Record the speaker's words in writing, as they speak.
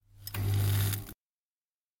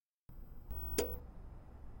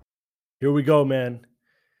Here we go, man.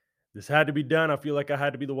 This had to be done. I feel like I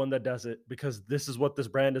had to be the one that does it because this is what this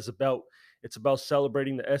brand is about. It's about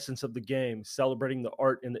celebrating the essence of the game, celebrating the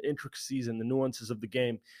art and the intricacies and the nuances of the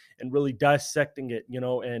game, and really dissecting it,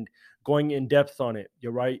 and going in depth on it.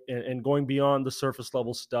 You're right. And going beyond the surface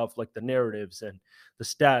level stuff like the narratives and the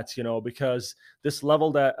stats, because this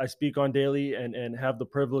level that I speak on daily and have the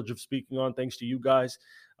privilege of speaking on, thanks to you guys.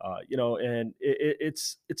 And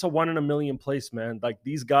it's a one in a million place, man. Like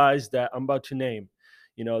these guys that I'm about to name,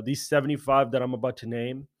 these 75 that I'm about to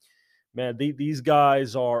name, man, these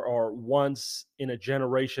guys are once in a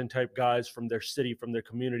generation type guys from their city, from their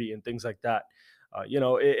community, and things like that.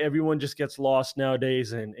 Everyone just gets lost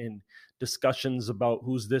nowadays in discussions about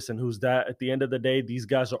who's this and who's that. At the end of the day, these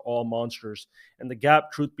guys are all monsters, and the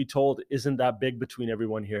gap, truth be told, isn't that big between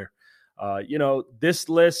everyone here. This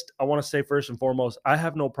list, I want to say first and foremost, I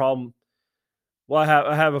have no problem. Well,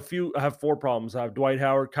 I have four problems. I have Dwight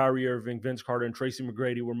Howard, Kyrie Irving, Vince Carter, and Tracy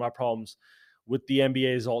McGrady were my problems with the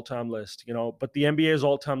NBA's all-time list. But the NBA's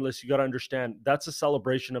all-time list, you got to understand, that's a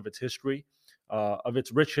celebration of its history, of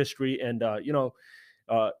its rich history, and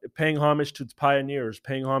paying homage to its pioneers,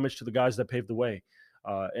 paying homage to the guys that paved the way.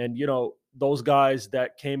 And those guys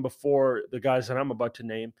that came before the guys that I'm about to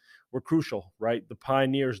name were crucial, right? The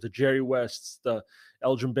pioneers, the Jerry Wests, the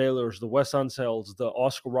Elgin Baylors, the Wes Unselds, the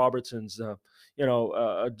Oscar Robertsons.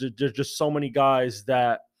 There's just so many guys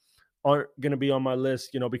that aren't going to be on my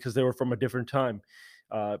list, because they were from a different time.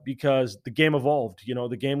 Because the game evolved,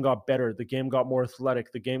 the game got better, the game got more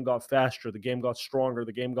athletic, the game got faster, the game got stronger,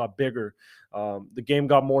 the game got bigger, the game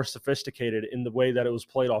got more sophisticated in the way that it was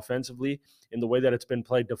played offensively, in the way that it's been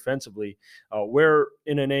played defensively. We're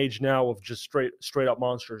in an age now of just straight up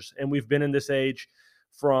monsters, and we've been in this age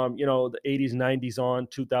from the 80s, 90s on,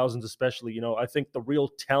 2000s especially. I think the real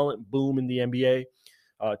talent boom in the NBA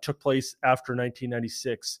took place after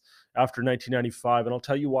 1996, after 1995, and I'll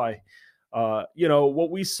tell you why.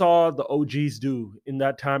 What we saw the OGs do in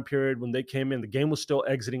that time period when they came in, the game was still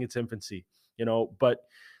exiting its infancy, but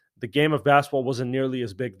the game of basketball wasn't nearly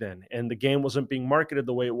as big then, and the game wasn't being marketed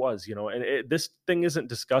the way it was, and this thing isn't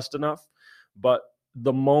discussed enough, but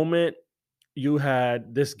the moment you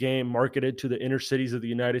had this game marketed to the inner cities of the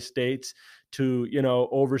United States, to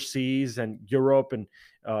overseas and Europe and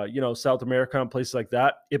South America and places like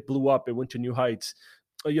that, it blew up. It went to new heights.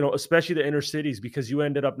 Especially the inner cities, because you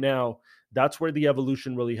ended up now. That's where the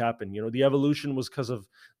evolution really happened. The evolution was because of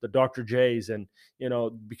the Dr. J's and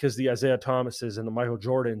because the Isaiah Thomases and the Michael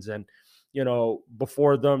Jordans, and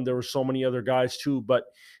before them there were so many other guys too. But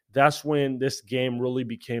that's when this game really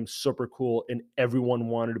became super cool and everyone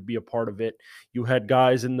wanted to be a part of it. You had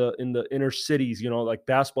guys in the inner cities, like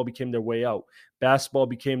basketball became their way out. Basketball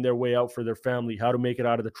became their way out for their family, how to make it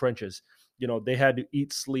out of the trenches. They had to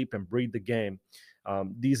eat, sleep, and breathe the game.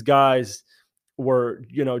 These guys were,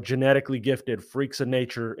 genetically gifted, freaks of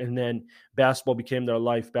nature, and then basketball became their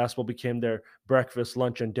life. Basketball became their breakfast,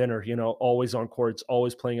 lunch, and dinner. Always on courts,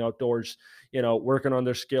 always playing outdoors. Working on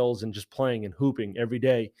their skills and just playing and hooping every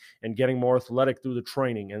day and getting more athletic through the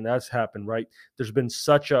training. And that's happened, right? There's been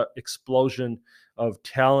such a explosion of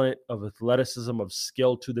talent, of athleticism, of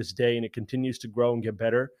skill to this day, and it continues to grow and get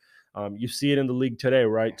better. You see it in the league today,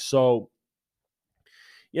 right? So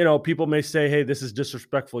people may say, hey, this is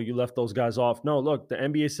disrespectful. You left those guys off. No, look, the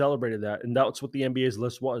NBA celebrated that. And that's what the NBA's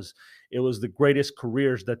list was. It was the greatest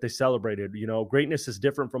careers that they celebrated. Greatness is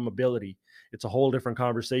different from ability. It's a whole different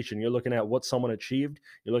conversation. You're looking at what someone achieved.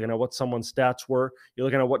 You're looking at what someone's stats were. You're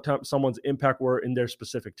looking at what someone's impact were in their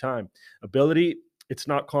specific time. Ability, it's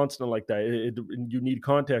not constant like that. You need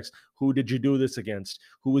context. Who did you do this against?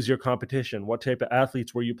 Who was your competition? What type of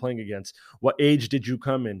athletes were you playing against? What age did you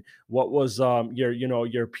come in? What was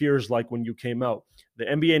your peers like when you came out? The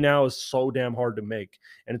NBA now is so damn hard to make,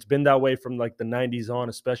 and it's been that way from like the 90s on,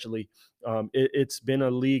 especially. It's been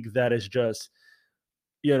a league that is just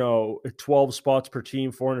 12 spots per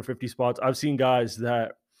team, 450 spots. I've seen guys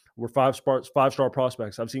that were five-star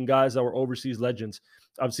prospects. I've seen guys that were overseas legends.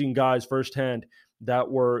 I've seen guys firsthand that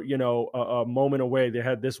were, a moment away. They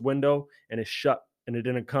had this window and it shut and it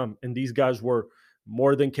didn't come. And these guys were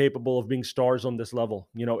more than capable of being stars on this level.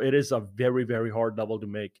 It is a very, very hard level to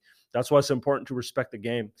make. That's why it's important to respect the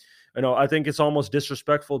game. I think it's almost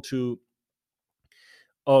disrespectful to,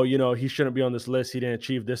 he shouldn't be on this list. He didn't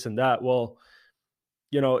achieve this and that. Well,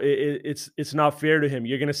 it's not fair to him.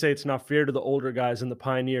 You're going to say it's not fair to the older guys and the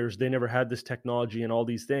pioneers. They never had this technology and all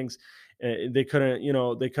these things. They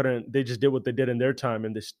couldn't, they just did what they did in their time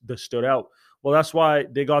and they stood out. Well, that's why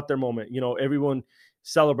they got their moment. Everyone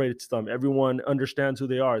celebrates them. Everyone understands who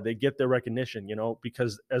they are. They get their recognition,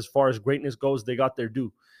 because as far as greatness goes, they got their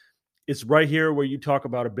due. it's right here where you talk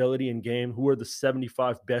about ability in game. Who are the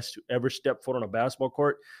 75 best to ever step foot on a basketball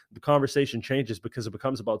court? The conversation changes because it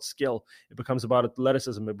becomes about skill. It becomes about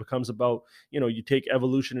athleticism. It becomes about, you take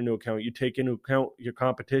evolution into account. You take into account your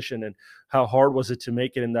competition and how hard was it to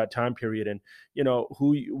make it in that time period. And,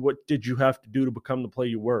 what did you have to do to become the player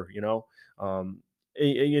you were,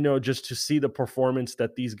 just to see the performance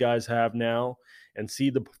that these guys have now and see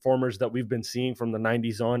the performers that we've been seeing from the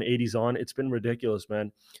 90s on, 80s on. It's been ridiculous,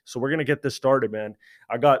 man. So we're going to get this started, man.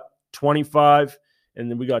 I got 25,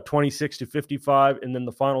 and then we got 26 to 55, and then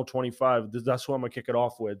the final 25. That's what I'm going to kick it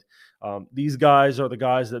off with. These guys are the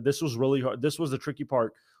guys that this was really hard. This was the tricky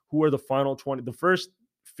part. Who are the final 20? The first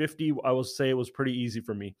 50, I will say, it was pretty easy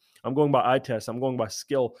for me. I'm going by eye test. I'm going by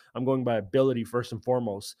skill. I'm going by ability first and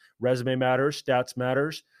foremost. Resume matters. Stats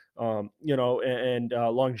matters. And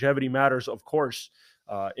longevity matters, of course.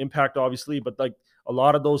 Impact, obviously, but like a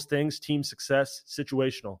lot of those things, team success,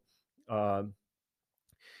 situational. A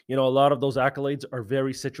lot of those accolades are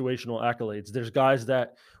very situational accolades. There's guys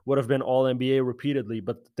that would have been all NBA repeatedly,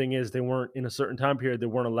 but the thing is, they weren't in a certain time period. They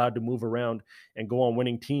weren't allowed to move around and go on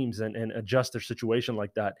winning teams and adjust their situation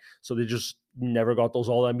like that. So they just never got those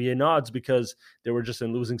all NBA nods because they were just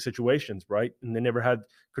in losing situations, right? And they never had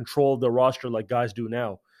control of the roster like guys do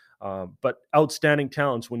now. But outstanding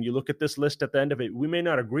talents, when you look at this list at the end of it, we may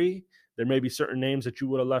not agree. There may be certain names that you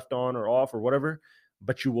would have left on or off or whatever,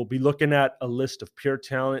 but you will be looking at a list of pure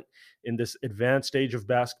talent in this advanced stage of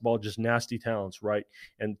basketball, just nasty talents, right?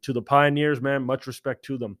 And to the pioneers, man, much respect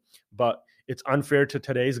to them. But it's unfair to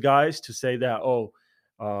today's guys to say that,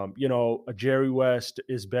 a Jerry West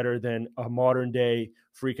is better than a modern day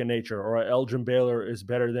freak of nature, or a Elgin Baylor is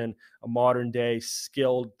better than a modern day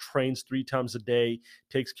skilled, trains 3 times a day,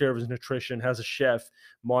 takes care of his nutrition, has a chef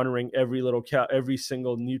monitoring every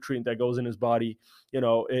single nutrient that goes in his body,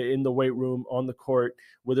 in the weight room, on the court,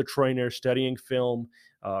 with a trainer, studying film,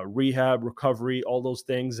 rehab, recovery, all those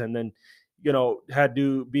things. And then, had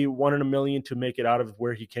to be 1 in a million to make it out of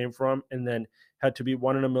where he came from. And then had to be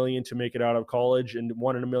 1 in a million to make it out of college and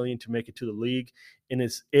 1 in a million to make it to the league in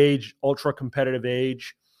his age, ultra competitive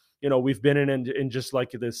age. We've been in just like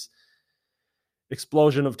this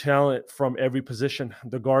explosion of talent from every position.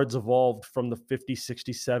 The guards evolved from the 50s,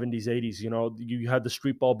 60s, 70s, 80s. You had the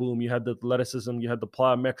street ball boom, you had the athleticism, you had the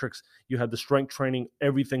plyometrics, you had the strength training,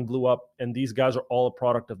 everything blew up. And these guys are all a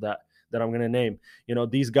product of that I'm going to name.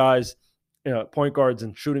 These guys, point guards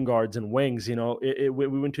and shooting guards and wings, we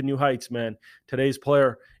went to new heights, man. Today's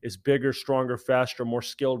player is bigger, stronger, faster, more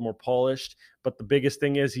skilled, more polished. But the biggest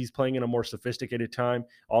thing is he's playing in a more sophisticated time,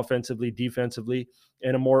 offensively, defensively,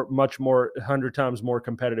 and much more, 100 times more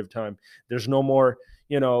competitive time. There's no more,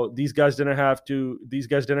 these guys didn't have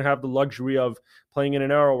the luxury of playing in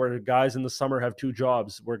an era where guys in the summer have 2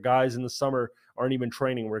 jobs, where guys in the summer aren't even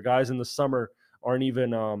training, where guys in the summer aren't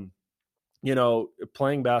even,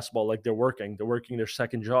 playing basketball, like they're working their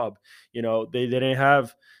second job. They didn't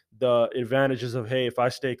have the advantages of, hey, if I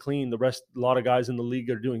stay clean, a lot of guys in the league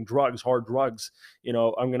are doing hard drugs, I'm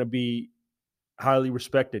going to be highly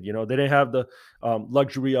respected. They didn't have the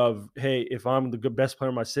luxury of, hey, if I'm the best player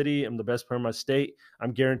in my city, I'm the best player in my state,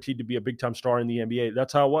 I'm guaranteed to be a big time star in the NBA.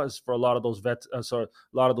 That's how it was for a lot of those a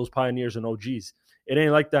lot of those pioneers and OGs. It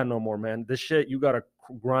ain't like that no more, man. This shit, you got to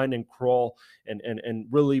grind and crawl and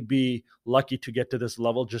really be lucky to get to this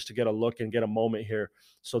level just to get a look and get a moment here.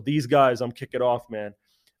 So these guys, I'm kicking off, man.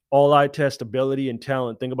 All eye test, ability, and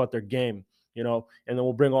talent. Think about their game, and then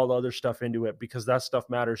we'll bring all the other stuff into it because that stuff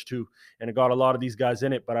matters too. And it got a lot of these guys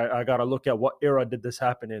in it, but I got to look at what era did this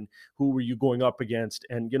happen in? Who were you going up against?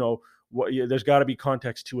 And, there's got to be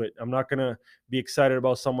context to it. I'm not going to be excited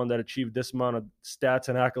about someone that achieved this amount of stats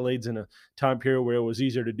and accolades in a time period where it was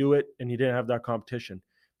easier to do it and he didn't have that competition.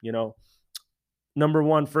 Number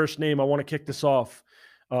one, first name, I want to kick this off.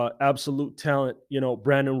 Absolute talent,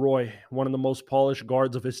 Brandon Roy, one of the most polished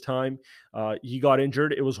guards of his time. He got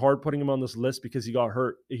injured. It was hard putting him on this list because he got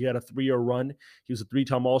hurt. He had a 3-year run. He was a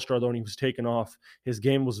 3-time All-Star, though, and he was taken off. His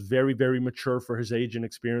game was very, very mature for his age and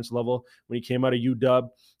experience level. When he came out of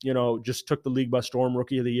UW, just took the league by storm,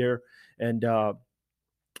 Rookie of the Year. And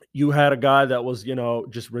you had a guy that was,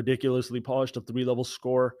 just ridiculously polished, a 3-level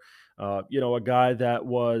scorer. A guy that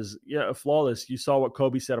was flawless. You saw what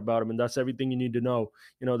Kobe said about him, and that's everything you need to know.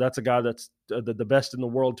 That's a guy that's the best in the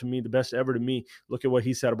world to me, the best ever to me. Look at what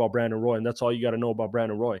he said about Brandon Roy, and that's all you got to know about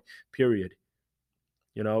Brandon Roy, period.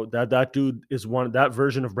 That dude is that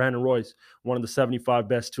version of Brandon Roy's one of the 75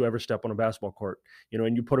 best to ever step on a basketball court.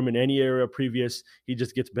 And you put him in any era previous, he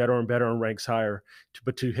just gets better and better and ranks higher.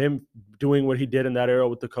 But to him doing what he did in that era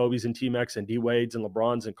with the Kobe's and T-Macs and D-Wades and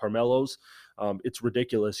LeBrons and Carmelos, It's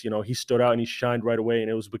ridiculous. He stood out and he shined right away, and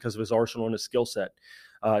it was because of his arsenal and his skill set.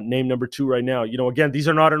 Name number 2 right now. Again, these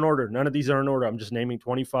are not in order. None of these are in order. I'm just naming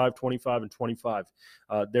 25, 25, and 25.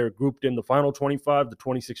 They're grouped in the final 25, the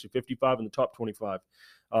 26 to 55, and the top 25.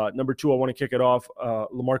 Number 2, I want to kick it off.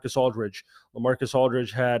 LaMarcus Aldridge. LaMarcus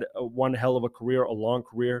Aldridge had one hell of a career, a long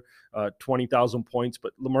career, 20,000 points.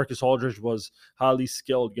 But LaMarcus Aldridge was highly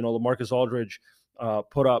skilled. LaMarcus Aldridge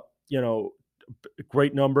put up,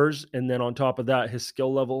 great numbers, and then on top of that, his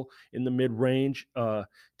skill level in the mid-range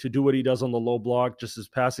to do what he does on the low block, just his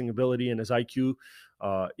passing ability and his IQ,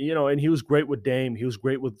 and he was great with Dame. He was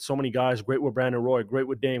great with so many guys, great with Brandon Roy, great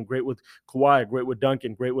with Dame, great with Kawhi, great with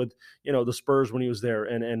Duncan, great with, the Spurs when he was there.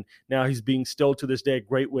 And now he's being still to this day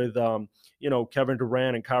great with, Kevin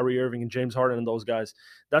Durant and Kyrie Irving and James Harden and those guys.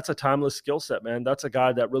 That's a timeless skill set, man. That's a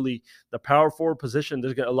guy that really, the power forward position,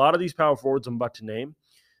 there's a lot of these power forwards I'm about to name.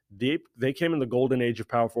 They came in the golden age of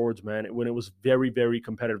power forwards, man, when it was very, very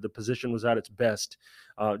competitive. The position was at its best.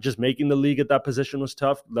 Just making the league at that position was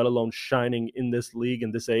tough, let alone shining in this league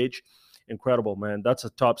in this age. Incredible, man. That's a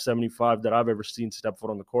top 75 that I've ever seen step foot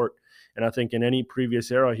on the court. And I think in any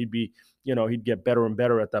previous era, he'd get better and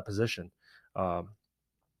better at that position.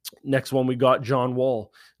 Next one, we got John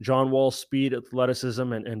Wall. John Wall's speed,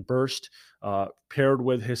 athleticism, and burst paired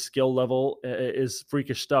with his skill level is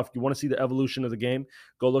freakish stuff. You want to see the evolution of the game?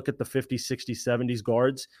 Go look at the 50s, 60s, 70s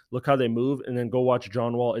guards. Look how they move, and then go watch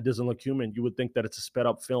John Wall. It doesn't look human. You would think that it's a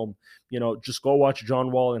sped-up film. Just go watch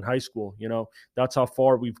John Wall in high school. That's how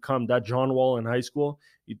far we've come. That John Wall in high school,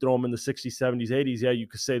 you throw him in the 60s, 70s, 80s, yeah, you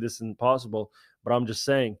could say this is impossible, but I'm just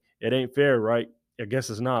saying it ain't fair, right? I guess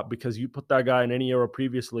it's not, because you put that guy in any era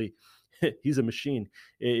previously, he's a machine.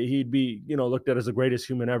 He'd be, looked at as the greatest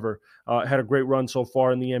human ever. Had a great run so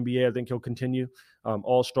far in the NBA. I think he'll continue.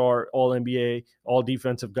 All-star, all-NBA,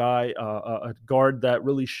 all-defensive guy, a guard that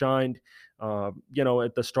really shined, at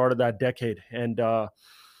the start of that decade. And,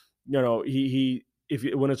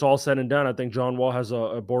 when it's all said and done, I think John Wall has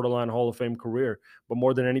a borderline Hall of Fame career. But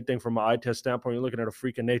more than anything, from an eye test standpoint, you're looking at a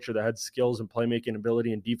freak of nature that had skills and playmaking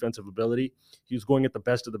ability and defensive ability. He was going at the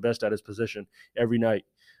best of the best at his position every night.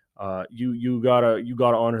 You gotta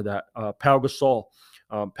honor that. Pau Gasol.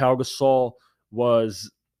 Pau Gasol was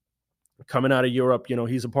coming out of Europe.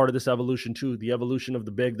 He's a part of this evolution too. The evolution of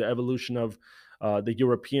the big, the evolution of the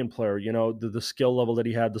European player, the skill level that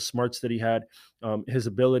he had, the smarts that he had, his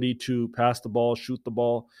ability to pass the ball, shoot the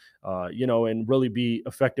ball, and really be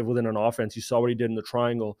effective within an offense. You saw what he did in the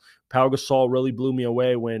triangle. Pau Gasol really blew me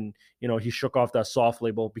away when, he shook off that soft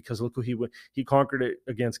label, because look who he conquered it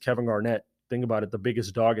against Kevin Garnett. Think about it, the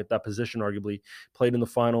biggest dog at that position, arguably, played in the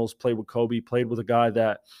finals, played with Kobe, played with a guy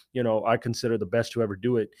that, I consider the best to ever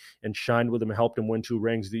do it, and shined with him and helped him win 2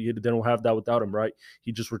 rings. They don't have that without him, right?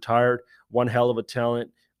 He just retired, one hell of a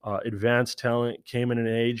talent, advanced talent, came in an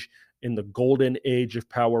age, in the golden age of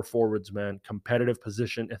power forwards, man. Competitive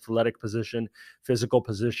position, athletic position, physical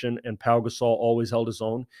position, and Pau Gasol always held his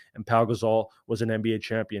own, and Pau Gasol was an NBA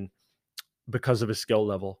champion because of his skill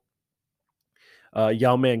level.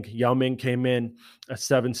 Yao Ming came in at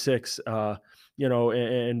 7'6",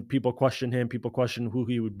 and people questioned him. People questioned who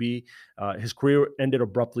he would be. His career ended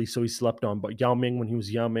abruptly, so he slept on. But Yao Ming, when he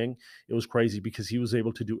was Yao Ming, it was crazy, because he was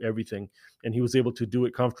able to do everything, and he was able to do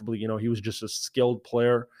it comfortably. He was just a skilled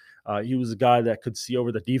player. He was a guy that could see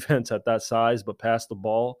over the defense at that size, but pass the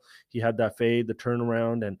ball. He had that fade, the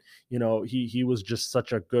turnaround, and he was just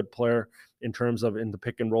such a good player in terms of in the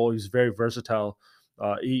pick and roll. He was very versatile.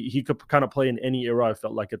 He could kind of play in any era, I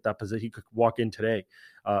felt like, at that position. He could walk in today,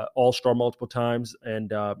 all-star multiple times, and,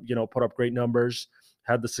 put up great numbers,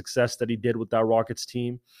 had the success that he did with that Rockets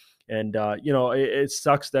team. And, it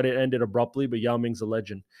sucks that it ended abruptly, but Yao Ming's a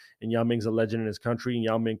legend, and Yao Ming's a legend in his country, and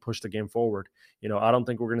Yao Ming pushed the game forward. I don't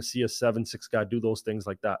think we're going to see a 7'6" guy do those things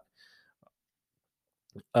like that.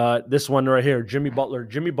 This one right here, Jimmy Butler.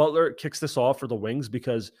 Jimmy Butler kicks this off for the Wings,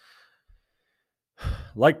 because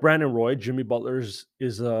like Brandon Roy, Jimmy Butler is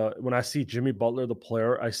when I see Jimmy Butler, the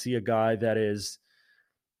player, I see a guy that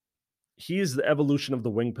he is the evolution of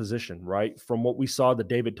the wing position, right? From what we saw the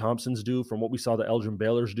David Thompsons do, from what we saw the Elgin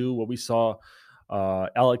Baylors do, what we saw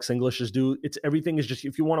Alex English's do. Everything is just,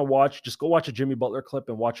 if you want to watch, just go watch a Jimmy Butler clip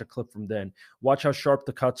and watch a clip from then. Watch how sharp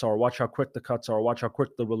the cuts are. Watch how quick the cuts are. Watch how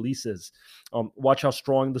quick the release is. Watch how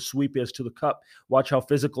strong the sweep is to the cup. Watch how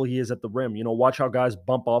physical he is at the rim. Watch how guys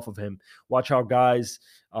bump off of him. Watch how guys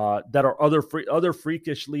that are other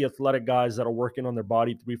freakishly athletic guys that are working on their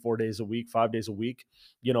body 3-4 days a week, 5 days a week,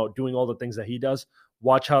 doing all the things that he does.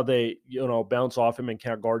 Watch how they, bounce off him and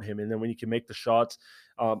can't guard him. And then when you can make the shots,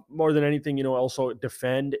 more than anything, also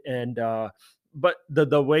defend. And but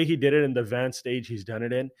the way he did it in the advanced stage he's done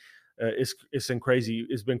it in, it's been crazy.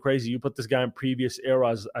 It's been crazy. You put this guy in previous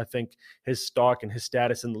eras, I think his stock and his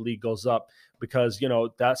status in the league goes up because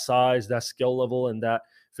that size, that skill level, and that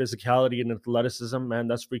physicality and athleticism, man,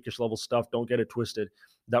 that's freakish level stuff. Don't get it twisted.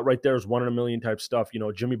 That right there is 1 in a million type stuff.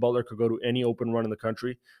 Jimmy Butler could go to any open run in the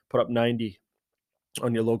country, put up 90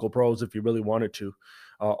 on your local pros if you really wanted to.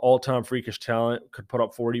 All-time freakish talent, could put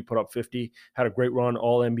up 40, put up 50, had a great run,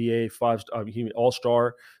 all-NBA,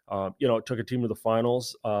 all-star, took a team to the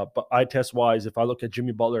finals. But eye test-wise, if I look at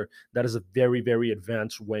Jimmy Butler, that is a very, very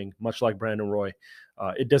advanced wing, much like Brandon Roy.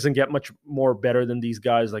 It doesn't get much more better than these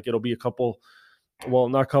guys. Like, it'll be a couple, well,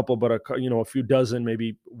 not a couple, but a few dozen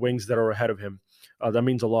maybe wings that are ahead of him. That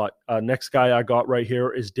means a lot. Next guy I got right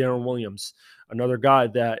here is Deron Williams, another guy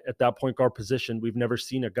that at that point guard position, we've never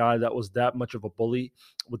seen a guy that was that much of a bully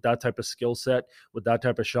with that type of skill set, with that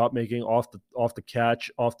type of shot making, off the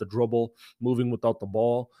catch, off the dribble, moving without the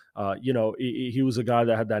ball. He was a guy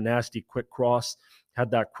that had that nasty quick cross,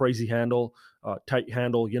 had that crazy handle, tight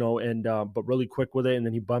handle, and but really quick with it, and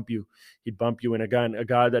then he'd bump you. And again, a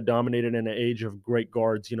guy that dominated in an age of great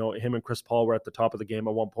guards. Him and Chris Paul were at the top of the game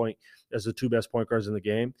at one point as the two best point guards in the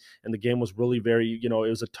game, and the game was really very, it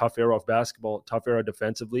was a tough era of basketball, tough era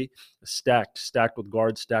defensively, stacked with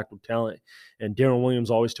guards, stacked with talent. And Deron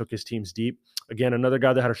Williams always took his teams deep. Again, another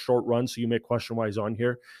guy that had a short run, so you may question why he's on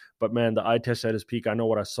here. But, man, the eye test at his peak, I know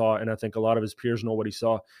what I saw, and I think a lot of his peers know what he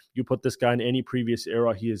saw. You put this guy in any previous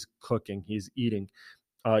era, he is cooking. He's eating.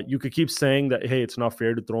 You could keep saying that, hey, it's not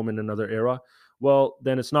fair to throw him in another era. Well,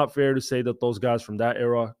 then it's not fair to say that those guys from that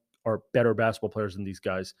era are better basketball players than these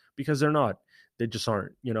guys, because they're not. They just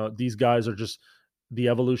aren't. These guys are just the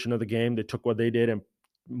evolution of the game. They took what they did and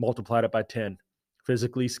multiplied it by 10.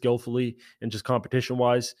 Physically, skillfully, and just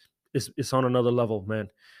competition-wise, it's on another level, man.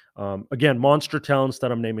 Again, monster talents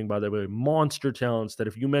that I'm naming, by the way, monster talents that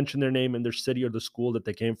if you mention their name and their city or the school that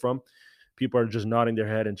they came from, people are just nodding their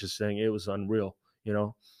head and just saying it was unreal,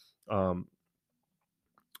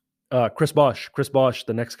 Chris Bosh,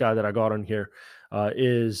 the next guy that I got on here,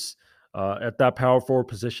 is at that power forward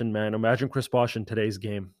position, man. Imagine Chris Bosh in today's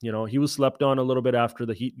game. He was slept on a little bit after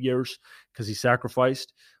the Heat years because he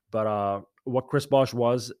sacrificed, but what Chris Bosh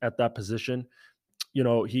was at that position,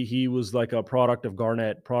 he was like a product of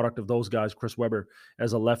Garnett, product of those guys, Chris Webber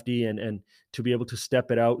as a lefty, and to be able to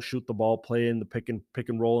step it out, shoot the ball, play in the pick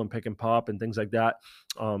and roll and pick and pop and things like that,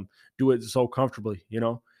 do it so comfortably,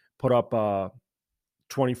 put up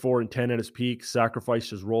 24 and 10 at his peak,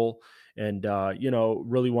 sacrificed his role, and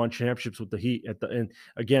really won championships with the Heat and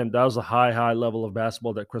again, that was a high level of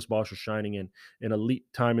basketball that Chris Bosh was shining in elite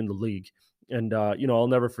time in the league. And, I'll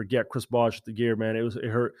never forget Chris Bosh the year, man. It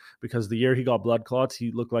hurt because the year he got blood clots,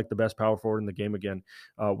 he looked like the best power forward in the game again.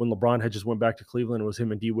 When LeBron had just went back to Cleveland, it was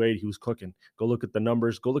him and D Wade. He was cooking. Go look at the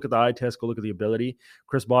numbers. Go look at the eye test. Go look at the ability.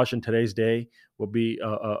 Chris Bosh in today's day would be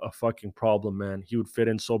a fucking problem, man. He would fit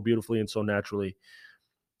in so beautifully and so naturally.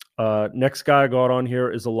 Next guy I got on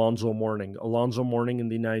here is Alonzo Mourning. Alonzo Mourning in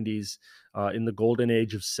the 90s, in the golden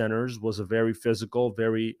age of centers, was a very physical,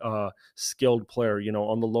 very skilled player.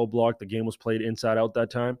 On the low block, the game was played inside out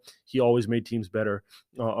that time. He always made teams better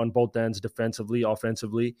on both ends, defensively,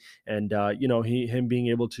 offensively. And, him being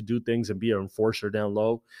able to do things and be an enforcer down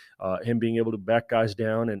low, him being able to back guys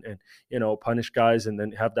down and punish guys and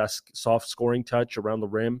then have that soft scoring touch around the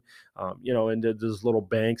rim, and those little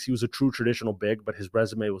banks. He was a true traditional big, but his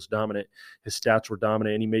resume was dominant. His stats were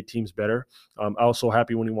dominant, and he made teams better. I was so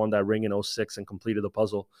happy when he won that ring in 2006 and completed the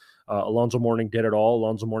puzzle. Alonzo Mourning did it all.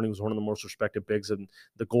 Alonzo Mourning was one of the most respected bigs in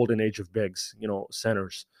the golden age of bigs,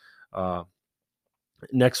 centers.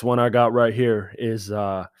 Next one I got right here is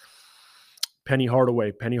Penny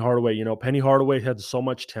Hardaway. Penny Hardaway had so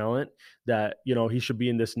much talent that, he should be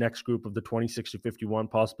in this next group of the 26 to 51,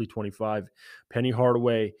 possibly 25. Penny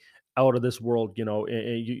Hardaway, out of this world,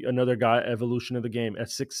 another guy, evolution of the game at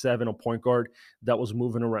 6'7", a point guard that was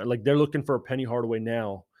moving around. Like, they're looking for a Penny Hardaway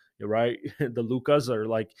now, right? The Lucas are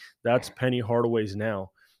like, that's Penny Hardaway's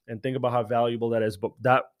now. And think about how valuable that is. But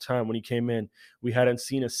that time when he came in, we hadn't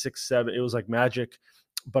seen a 6'7". It was like Magic,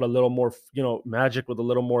 but a little more, Magic with a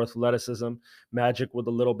little more athleticism, Magic with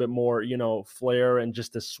a little bit more, flair and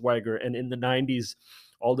just a swagger. And in the 90s,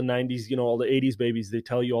 all the 90s, all the 80s babies, they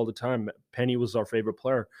tell you all the time, Penny was our favorite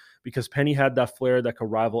player because Penny had that flair that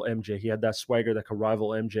could rival MJ. He had that swagger that could rival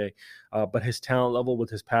MJ. But his talent level with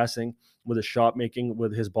his passing, with his shot making,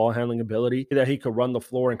 with his ball handling ability, that he could run the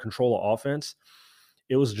floor and control the offense,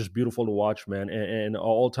 it was just beautiful to watch, man. And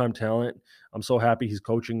all-time talent. I'm so happy he's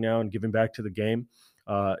coaching now and giving back to the game.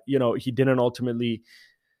 He didn't ultimately,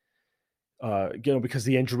 because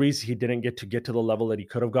the injuries, he didn't get to the level that he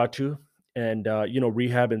could have got to. and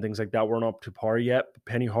rehab and things like that weren't up to par yet. But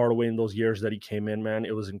Penny Hardaway in those years that he came in, man,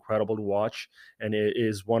 it was incredible to watch, and it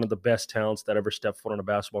is one of the best talents that ever stepped foot on a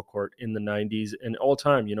basketball court in the '90s and all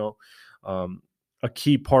time. A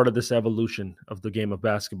key part of this evolution of the game of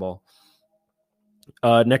basketball.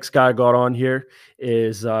 Next guy I got on here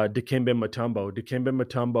is Dikembe Mutombo. Dikembe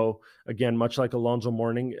Mutombo, again, much like Alonzo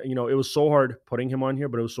Mourning, it was so hard putting him on here,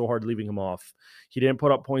 but it was so hard leaving him off. He didn't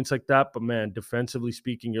put up points like that, but man, defensively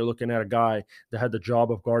speaking, you're looking at a guy that had the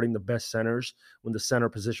job of guarding the best centers when the center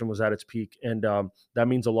position was at its peak, and that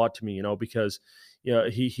means a lot to me, because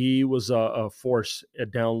he was a force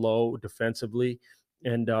down low defensively,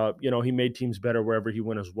 and he made teams better wherever he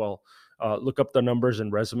went as well. Look up the numbers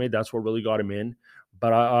and resume. That's what really got him in.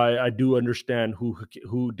 But I do understand who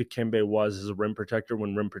Dikembe was as a rim protector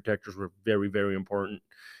when rim protectors were very, very important.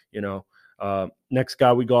 Next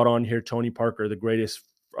guy we got on here, Tony Parker, the greatest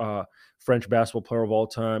French basketball player of all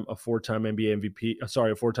time, a four-time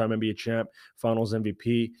NBA champ, Finals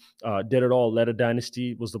MVP, did it all, led a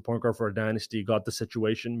dynasty, was the point guard for a dynasty, got the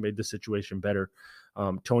situation, made the situation better.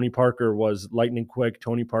 Tony Parker was lightning quick.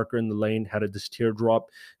 Tony Parker in the lane had this teardrop,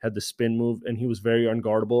 had the spin move, and he was very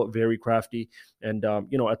unguardable, very crafty. And,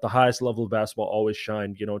 at the highest level of basketball, always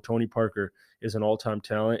shined. Tony Parker is an all-time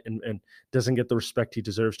talent and doesn't get the respect he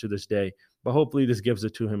deserves to this day. But hopefully this gives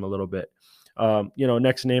it to him a little bit.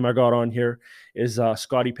 Next name I got on here is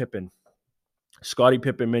Scottie Pippen. Scottie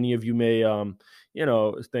Pippen, many of you may,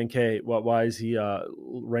 think, hey, why is he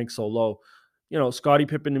ranked so low? Scottie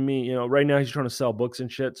Pippen to me, right now he's trying to sell books and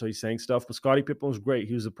shit, so he's saying stuff. But Scottie Pippen was great.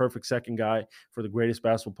 He was the perfect second guy for the greatest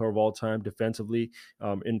basketball player of all time defensively,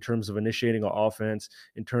 in terms of initiating an offense,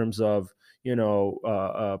 in terms of,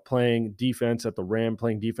 playing defense at the rim,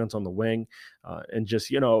 playing defense on the wing, and just,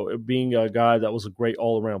 being a guy that was a great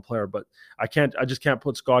all-around player. But I just can't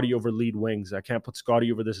put Scottie over lead wings. I can't put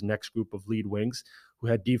Scottie over this next group of lead wings who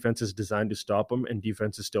had defenses designed to stop him, and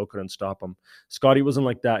defenses still couldn't stop him. Scottie wasn't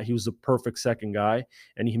like that. He was the perfect second guy,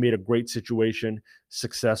 and he made a great situation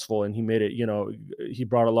successful, and he made it, he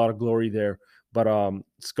brought a lot of glory there. But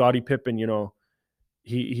Scottie Pippen,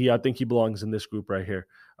 I think he belongs in this group right here.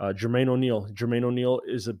 Jermaine O'Neal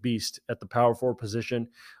is a beast at the power forward position.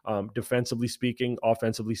 Defensively speaking,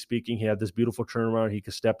 offensively speaking, he had this beautiful turnaround. He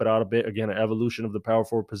could step it out a bit. Again, an evolution of the power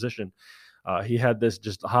forward position. He had this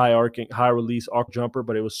just high release arc jumper,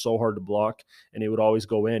 but it was so hard to block, and it would always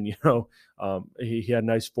go in. He had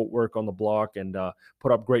nice footwork on the block and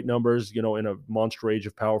put up great numbers. In a monster age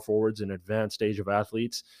of power forwards and advanced age of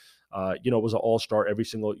athletes. Was an all-star every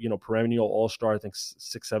single, perennial all-star. I think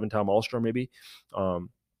 6-7-time all-star maybe.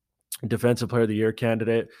 Defensive player of the year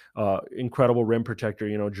candidate, incredible rim protector.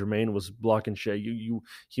 Jermaine was blocking shit.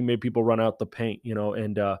 He made people run out the paint,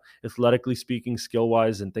 and athletically speaking, skill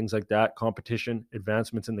wise and things like that, competition,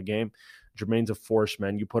 advancements in the game. Jermaine's a force,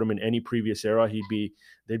 man. You put him in any previous era,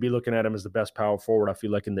 they'd be looking at him as the best power forward, I feel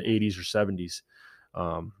like, in the 80s or 70s.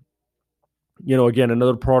 Again,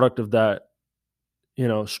 another product of that,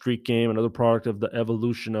 street game, another product of the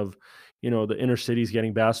evolution of, the inner cities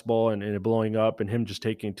getting basketball and it blowing up and him just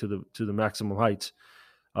taking to the maximum heights.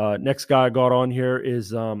 Next guy I got on here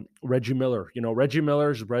is Reggie Miller. Reggie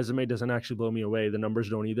Miller's resume doesn't actually blow me away. The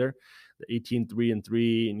numbers don't either. The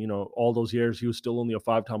 18-3-3 and, all those years, he was still only a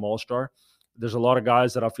 5-time All-Star. There's a lot of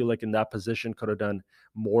guys that I feel like in that position could have done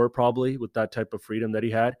more probably with that type of freedom that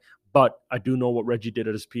he had. But I do know what Reggie did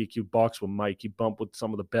at his peak. He boxed with Mike. He bumped with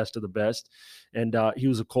some of the best. And he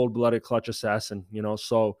was a cold-blooded clutch assassin,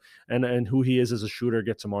 So, and who he is as a shooter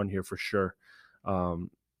gets him on here for sure.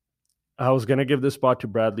 I was going to give this spot to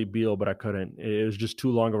Bradley Beal, but I couldn't. It was just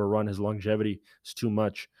too long of a run. His longevity is too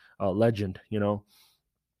much. Legend,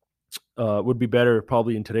 would be better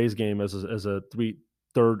probably in today's game as a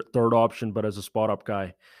third option, but as a spot-up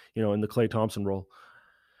guy, in the Klay Thompson role.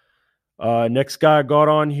 Next guy I got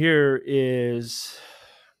on here is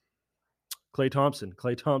Klay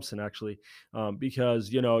Thompson, actually,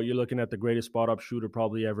 because, you're looking at the greatest spot-up shooter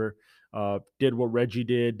probably ever. Did what Reggie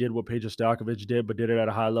did what Peja Stojakovic did, but did it at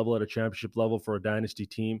a high level, at a championship level for a dynasty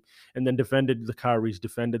team, and then defended the Kyries,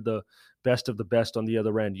 defended the best of the best on the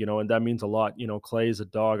other end, and that means a lot. Klay is a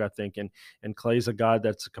dog, I think, and Klay's a guy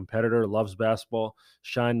that's a competitor, loves basketball,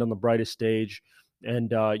 shined on the brightest stage,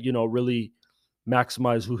 and, really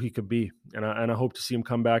maximize who he could be. And I hope to see him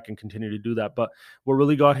come back and continue to do that. But what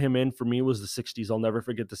really got him in for me was the 60s. I'll never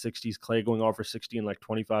forget the 60s. Klay going off for 60 in like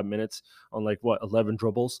 25 minutes on 11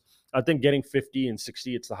 dribbles. I think getting 50 and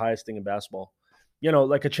 60, it's the highest thing in basketball.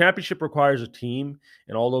 Like a championship requires a team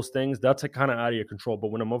and all those things. That's kind of out of your control. But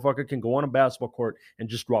when a motherfucker can go on a basketball court and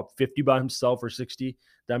just drop 50 by himself or 60,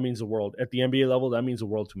 that means the world. At the NBA level, that means the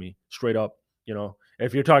world to me, straight up.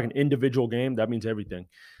 If you're talking individual game, that means everything.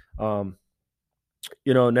 Um,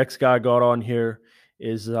 next guy I got on here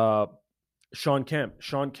is Sean Kemp.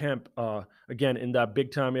 Sean Kemp, again, in that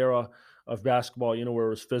big time era of basketball, where it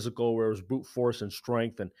was physical, where it was brute force and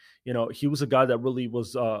strength. And, he was a guy that really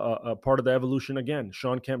was a part of the evolution again.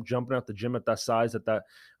 Sean Kemp jumping out the gym at that size, at that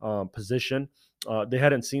position. They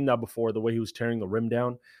hadn't seen that before, the way he was tearing the rim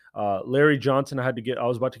down. Larry Johnson, I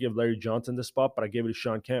was about to give Larry Johnson this spot, but I gave it to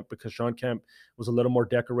Sean Kemp because Sean Kemp was a little more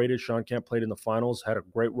decorated. Sean Kemp played in the finals, had a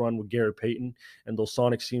great run with Gary Payton, and those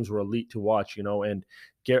Sonics teams were elite to watch, and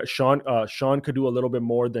Sean could do a little bit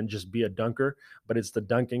more than just be a dunker, but it's the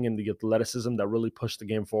dunking and the athleticism that really pushed the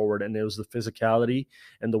game forward. And it was the physicality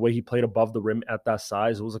and the way he played above the rim at that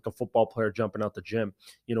size. It was like a football player jumping out the gym.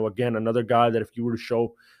 Again, another guy that if you were to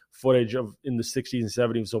show footage of in the 60s and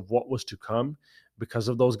 70s of what was to come because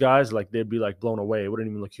of those guys, like they'd be like blown away. It wouldn't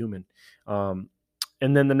even look human. And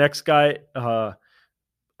then the next guy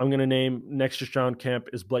I'm going to name next to Sean Kemp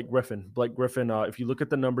is Blake Griffin. Blake Griffin, if you look at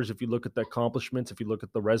the numbers, if you look at the accomplishments, if you look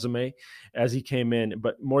at the resume as he came in,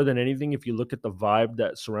 but more than anything, if you look at the vibe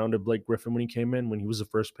that surrounded Blake Griffin when he came in, when he was the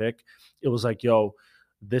first pick, it was like, yo,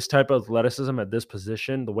 this type of athleticism at this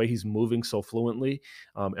position, the way he's moving so fluently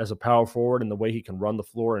as a power forward and the way he can run the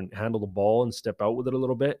floor and handle the ball and step out with it a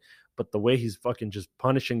little bit, but the way he's fucking just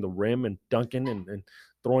punishing the rim and dunking and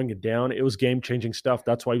throwing it down, it was game-changing stuff.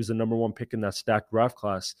 That's why he was the number one pick in that stacked draft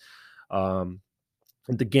class. And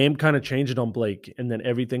the game kind of changed on Blake, and then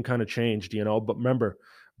everything kind of changed, But remember,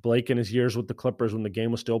 Blake in his years with the Clippers, when the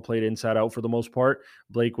game was still played inside out for the most part,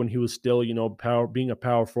 Blake, when he was still, being a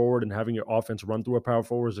power forward and having your offense run through a power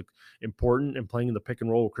forward is important, and playing in the pick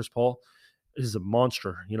and roll with Chris Paul is a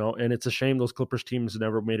monster, and it's a shame those Clippers teams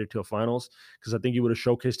never made it to a finals because I think he would have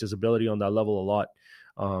showcased his ability on that level a lot.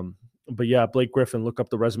 But yeah, Blake Griffin, look up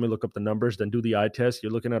the resume, look up the numbers, then do the eye test.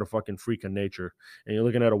 You're looking at a fucking freak of nature, and you're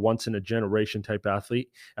looking at a once in a generation type athlete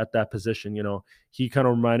at that position. He kind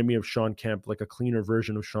of reminded me of Sean Kemp, like a cleaner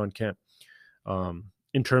version of Sean Kemp,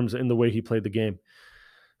 in the way he played the game.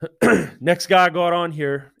 Next guy I got on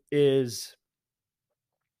here is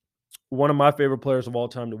one of my favorite players of all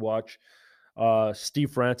time to watch,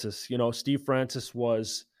 Steve Francis. Steve Francis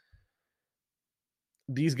was.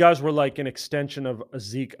 These guys were like an extension of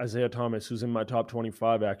Zeke, Isaiah Thomas, who's in my top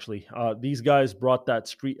 25, actually. These guys brought that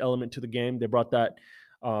street element to the game. They brought that,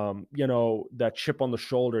 that chip on the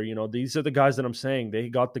shoulder. These are the guys that I'm saying. They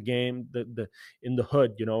got the game in the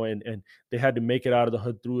hood, and they had to make it out of the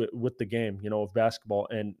hood through it with the game, of basketball.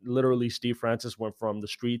 And literally, Steve Francis went from the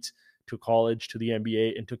streets to college to the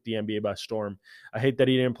NBA and took the NBA by storm. I hate that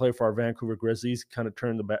he didn't play for our Vancouver Grizzlies, kind of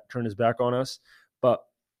turned his back on us, but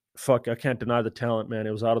fuck, I can't deny the talent, man.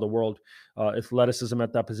 It was out of the world. Athleticism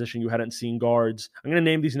at that position. You hadn't seen guards. I'm going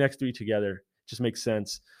to name these next three together. It just makes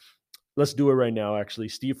sense. Let's do it right now, actually.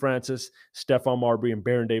 Steve Francis, Stephon Marbury, and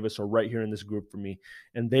Baron Davis are right here in this group for me.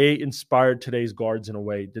 And they inspired today's guards in a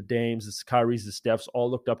way. The Dames, the Kyries, the Stephs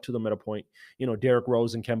all looked up to them at a point. Derrick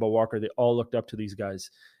Rose and Kemba Walker, they all looked up to these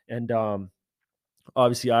guys. And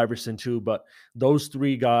obviously Iverson too, but those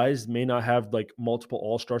three guys may not have like multiple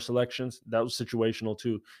all-star selections. That was situational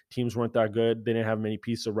too. Teams weren't that good. They didn't have many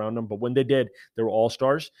pieces around them, but when they did, they were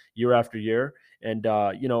all-stars year after year. And,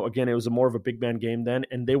 again, it was more of a big man game then,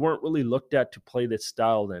 and they weren't really looked at to play this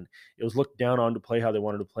style then. It was looked down on to play how they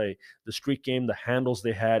wanted to play. The street game, the handles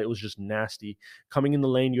they had, it was just nasty. Coming in the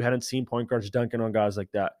lane, you hadn't seen point guards dunking on guys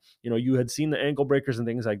like that. You had seen the ankle breakers and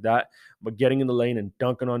things like that, but getting in the lane and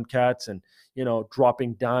dunking on cats and,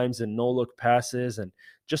 dropping dimes and no-look passes and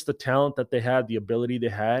just the talent that they had, the ability they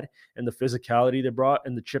had, and the physicality they brought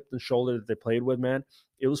and the chip and shoulder that they played with, man,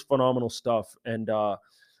 it was phenomenal stuff. And,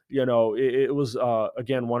 it was,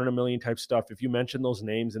 again, 1 in a million type stuff. If you mention those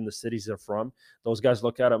names in the cities they're from, those guys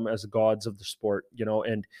look at them as gods of the sport,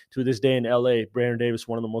 and to this day in LA, Baron Davis,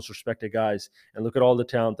 one of the most respected guys, and look at all the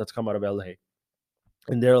talent that's come out of LA.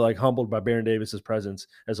 And they're like humbled by Baron Davis's presence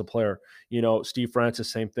as a player. Steve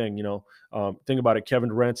Francis, same thing. Think about it. Kevin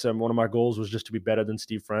Durant said one of my goals was just to be better than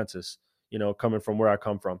Steve Francis. Coming from where I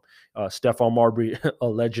come from. Stephon Marbury, a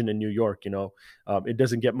legend in New York, it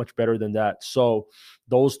doesn't get much better than that. So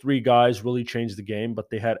those three guys really changed the game, but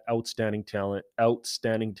they had outstanding talent.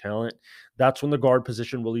 That's when the guard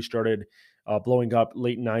position really started blowing up,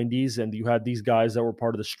 late 90s, and you had these guys that were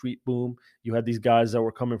part of the street boom. You had these guys that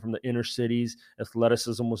were coming from the inner cities.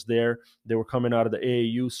 Athleticism was there. They were coming out of the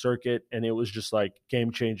AAU circuit, and it was just like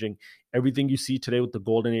game-changing. Everything you see today with the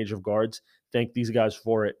golden age of guards, thank these guys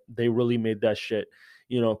for it. They really made that shit,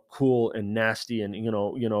 cool and nasty and,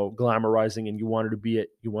 glamorizing, and you wanted to be it.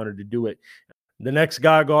 You wanted to do it. The next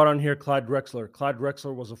guy I got on here, Clyde Drexler. Clyde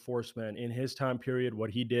Drexler was a force, man. In his time period, what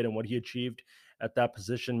he did and what he achieved at that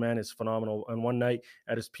position, man, is phenomenal. And one night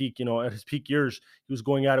at his peak, at his peak years, he was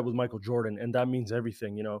going at it with Michael Jordan, and that means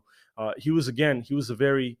everything. He was a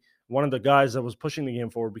very one of the guys that was pushing the game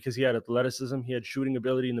forward because he had athleticism, he had shooting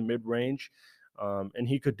ability in the mid range, and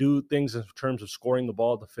he could do things in terms of scoring the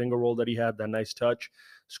ball, the finger roll that he had, that nice touch,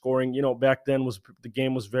 scoring. Back then was the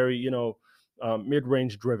game was very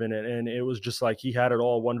mid-range driven, and it was just like he had it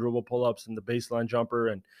all: one dribble pull-ups and the baseline jumper,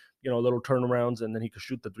 and little turnarounds, and then he could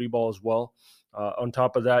shoot the three ball as well. On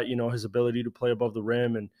top of that, his ability to play above the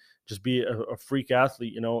rim and just be a freak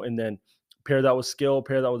athlete, and then pair that with skill,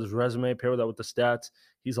 pair that with his resume, pair that with the stats.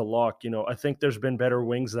 He's a lock. I think there's been better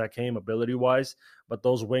wings that came ability wise, but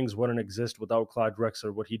those wings wouldn't exist without Clyde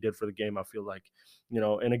Drexler, what he did for the game. I feel like,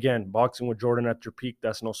 and again, boxing with Jordan at your peak,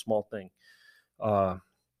 that's no small thing.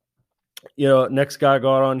 Next guy I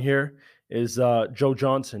got on here is Joe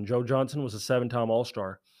Johnson. Joe Johnson was a 7-time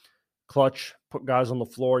All-Star. Clutch, put guys on the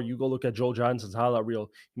floor. You go look at Joe Johnson's highlight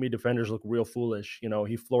reel. He made defenders look real foolish.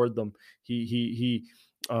 He floored them. He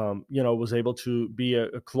was able to be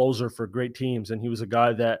a closer for great teams, and he was a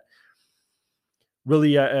guy that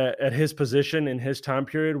really at his position in his time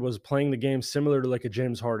period was playing the game similar to like a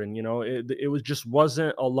James Harden.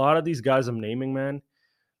 Wasn't a lot of these guys I'm naming, man.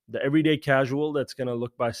 The everyday casual that's going to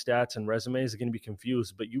look by stats and resumes is going to be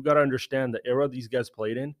confused. But you got to understand the era these guys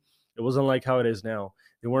played in. It wasn't like how it is now.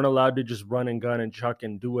 They weren't allowed to just run and gun and chuck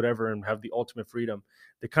and do whatever and have the ultimate freedom.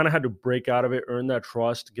 They kind of had to break out of it, earn that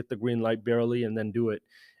trust, get the green light barely, and then do it.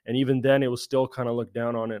 And even then, it was still kind of looked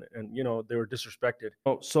down on it. And, they were disrespected.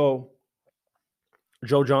 So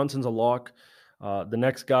Joe Johnson's a lock. The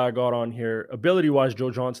next guy I got on here, ability-wise,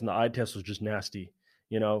 Joe Johnson, the eye test was just nasty.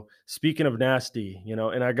 Speaking of nasty,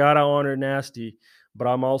 and I got to honor nasty, but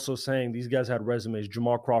I'm also saying these guys had resumes.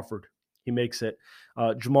 Jamal Crawford, he makes it.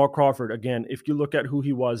 Jamal Crawford, again, if you look at who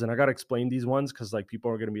he was, and I got to explain these ones because like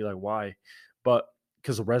people are going to be like, why? But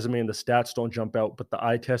because the resume and the stats don't jump out, but the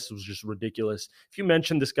eye test was just ridiculous. If you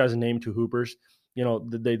mention this guy's name to hoopers,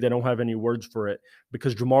 they don't have any words for it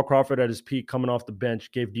because Jamal Crawford at his peak coming off the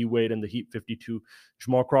bench gave D Wade and the Heat 52.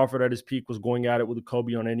 Jamal Crawford at his peak was going at it with a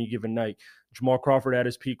Kobe on any given night. Jamal Crawford at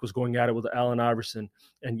his peak was going at it with Allen Iverson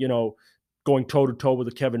and, going toe-to-toe with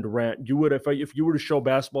a Kevin Durant. You would, if you were to show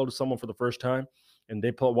basketball to someone for the first time and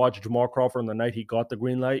they watch Jamal Crawford on the night he got the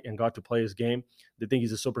green light and got to play his game, they think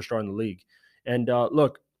he's a superstar in the league. And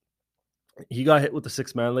look, he got hit with the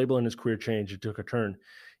 6-man label and his career changed. It took a turn.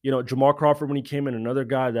 Jamal Crawford, when he came in, another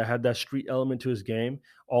guy that had that street element to his game,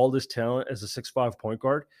 all this talent as a 6'5" point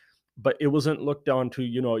guard, but it wasn't looked down to,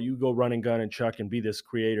 you go run and gun and chuck and be this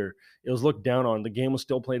creator. It was looked down on. The game was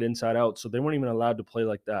still played inside out, so they weren't even allowed to play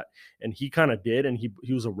like that. And he kind of did, and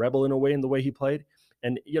he was a rebel in a way in the way he played.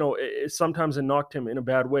 And, sometimes it knocked him in a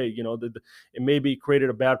bad way. It maybe created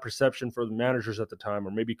a bad perception for the managers at the time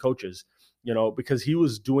or maybe coaches, because he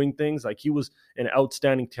was doing things like he was an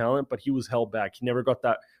outstanding talent, but he was held back. He never got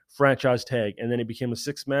that franchise tag. And then he became a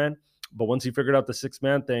 6-man. But once he figured out the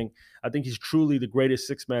 6-man thing, I think he's truly the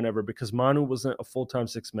greatest 6-man ever because Manu wasn't a full-time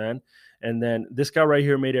 6-man. And then this guy right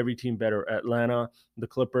here made every team better. Atlanta, the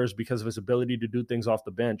Clippers, because of his ability to do things off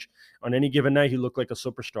the bench. On any given night, he looked like a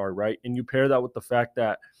superstar, right? And you pair that with the fact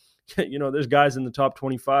that, there's guys in the top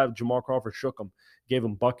 25, Jamal Crawford shook them, gave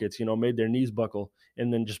them buckets, made their knees buckle,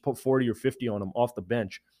 and then just put 40 or 50 on them off the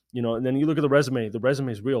bench. And then you look at the resume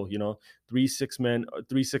is real, 3 6-man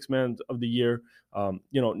of the year,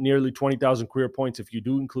 nearly 20,000 career points. If you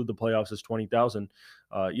do include the playoffs as 20,000,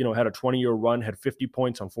 had a 20-year run, had 50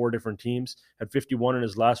 points on 4 different teams, had 51 in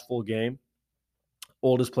his last full game.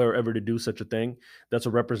 Oldest player ever to do such a thing. That's a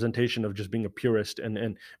representation of just being a purist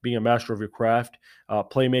and being a master of your craft.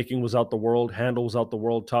 Playmaking was out the world. Handle was out the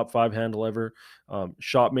world. Top 5 handle ever.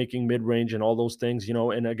 Shot making, mid-range, and all those things,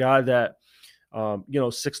 and a guy that,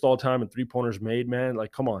 6th all time and 3-pointers made, man,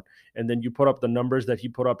 like, come on. And then you put up the numbers that he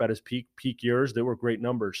put up at his peak years. They were great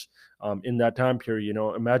numbers in that time period.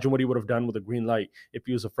 Imagine what he would have done with a green light if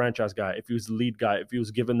he was a franchise guy, if he was the lead guy, if he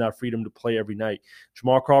was given that freedom to play every night.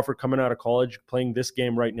 Jamal Crawford coming out of college, playing this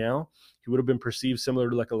game right now, he would have been perceived similar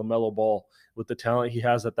to like a LaMelo Ball with the talent he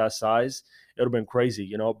has at that size. It would have been crazy,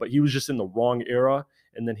 but he was just in the wrong era.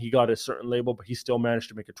 And then he got a certain label, but he still managed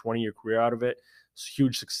to make a 20-year career out of it. It's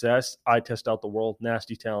huge success. Eye test out the world.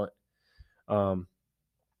 Nasty talent.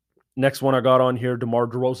 Next one I got on here, DeMar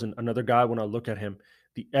DeRozan, another guy. When I look at him,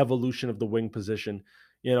 the evolution of the wing position,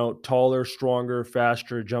 taller, stronger,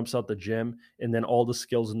 faster, jumps out the gym, and then all the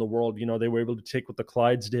skills in the world. They were able to take what the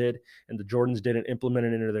Clydes did and the Jordans did and implement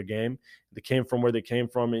it into their game. They came from where they came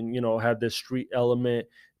from and, had this street element,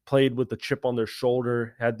 played with the chip on their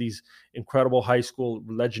shoulder, had these incredible high school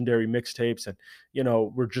legendary mixtapes. And,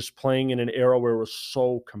 we're just playing in an era where it was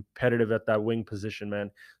so competitive at that wing position,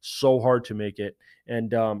 man. So hard to make it.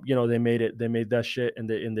 And, they made it. They made that shit, and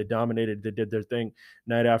they dominated. They did their thing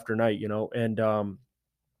night after night, and,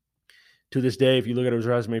 to this day, if you look at his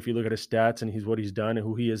resume, if you look at his stats and what he's done and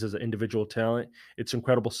who he is as an individual talent, it's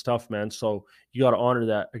incredible stuff, man. So you got to honor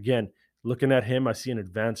that. Again, looking at him, I see an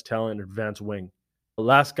advanced talent, an advanced wing. The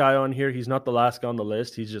last guy on here, he's not the last guy on the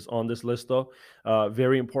list. He's just on this list, though.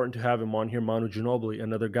 Very important to have him on here. Manu Ginobili,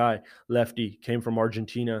 another guy, lefty, came from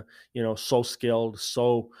Argentina. So skilled,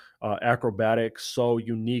 so acrobatic, so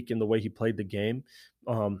unique in the way he played the game.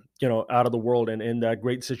 Out of the world, and in that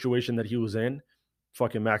great situation that he was in,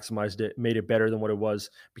 fucking maximized it, made it better than what it was,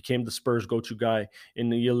 became the Spurs go-to guy in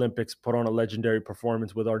the Olympics, put on a legendary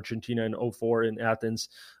performance with Argentina in '04 in Athens.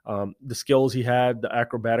 The skills he had, the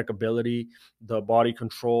acrobatic ability, the body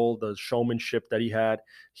control, the showmanship that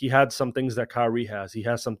he had some things that Kyrie has. He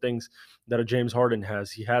has some things that a James Harden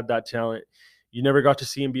has. He had that talent. You never got to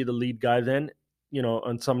see him be the lead guy then.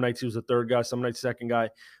 On some nights he was the third guy, some nights second guy.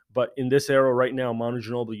 But in this era right now, Manu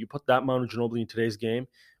Ginobili, you put that Manu Ginobili in today's game,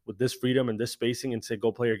 with this freedom and this spacing, and say,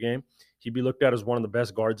 go play your game, he'd be looked at as one of the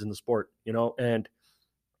best guards in the sport, and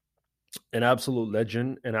an absolute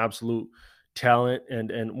legend, an absolute talent,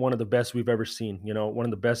 and one of the best we've ever seen, one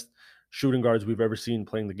of the best shooting guards we've ever seen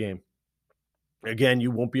playing the game. Again, you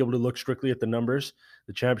won't be able to look strictly at the numbers.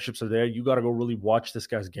 The championships are there. You got to go really watch this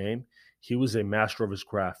guy's game. He was a master of his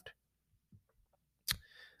craft.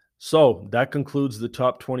 So that concludes the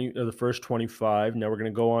top 20, the first 25. Now we're going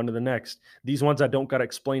to go on to the next. These ones I don't got to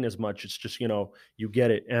explain as much. It's just, you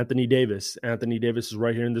get it. Anthony Davis. Anthony Davis is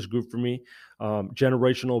right here in this group for me.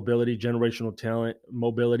 Generational ability, generational talent,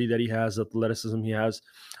 mobility that he has, athleticism he has.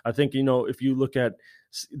 I think, if you look at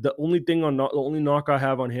the only knock I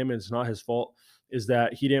have on him, and it's not his fault, is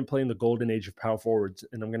that he didn't play in the golden age of power forwards.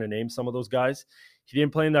 And I'm going to name some of those guys. He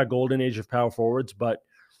didn't play in that golden age of power forwards, but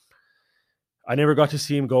I never got to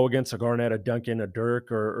see him go against a Garnett, a Duncan, a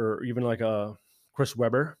Dirk, or even like a Chris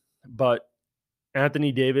Webber. But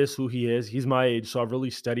Anthony Davis, who he is, he's my age, so I've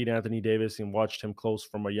really studied Anthony Davis and watched him close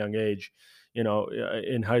from a young age,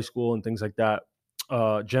 in high school and things like that.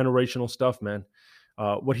 Generational stuff, man.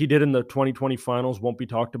 What he did in the 2020 finals won't be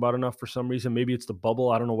talked about enough for some reason. Maybe it's the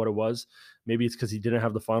bubble. I don't know what it was. Maybe it's because he didn't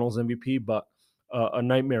have the finals MVP, but a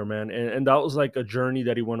nightmare, man. And that was like a journey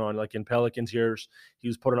that he went on. Like in Pelicans years, he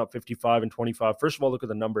was putting up 55 and 25. First of all, look at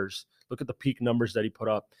the numbers. Look at the peak numbers that he put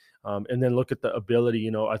up. And then look at the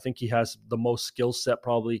ability. I think he has the most skill set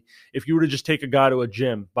probably. If you were to just take a guy to a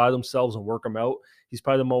gym by themselves and work him out, he's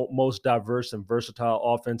probably the most diverse and versatile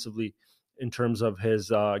offensively in terms of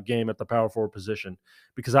his game at the power forward position.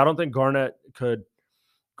 Because I don't think Garnett's the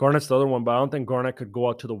other one, but I don't think Garnett could go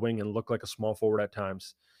out to the wing and look like a small forward at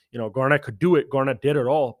times. Garnett could do it. Garnett did it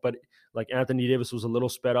all, but like Anthony Davis was a little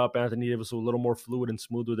sped up. Anthony Davis was a little more fluid and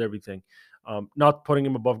smooth with everything. Not putting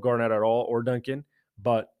him above Garnett at all or Duncan,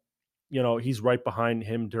 but he's right behind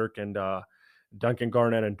him, Dirk, and Duncan,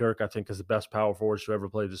 Garnett, and Dirk, I think, is the best power forwards to ever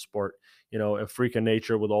play the sport. A freak of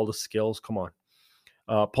nature with all the skills. Come on.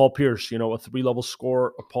 Paul Pierce, a 3-level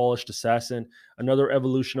scorer, a polished assassin, another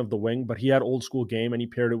evolution of the wing, but he had old school game and he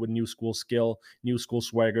paired it with new school skill, new school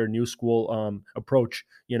swagger, new school approach,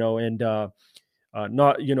 and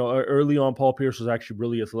not, early on, Paul Pierce was actually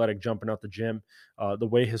really athletic, jumping out the gym. The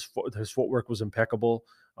way his footwork was impeccable.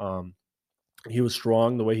 He was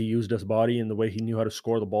strong, the way he used his body and the way he knew how to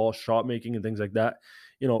score the ball, shot making and things like that.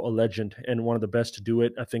 A legend and one of the best to do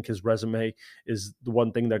it. I think his resume is the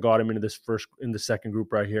one thing that got him into in the second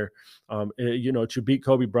group right here. To beat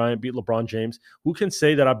Kobe Bryant, beat LeBron James. Who can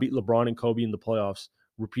say that I beat LeBron and Kobe in the playoffs,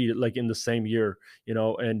 repeated like in the same year,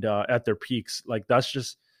 and at their peaks? Like that's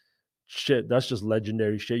just shit. That's just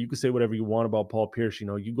legendary shit. You can say whatever you want about Paul Pierce.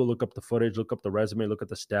 You go look up the footage, look up the resume, look at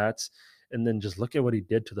the stats, and then just look at what he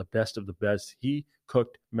did to the best of the best. He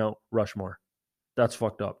cooked Mount Rushmore. That's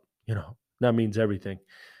fucked up. That means everything.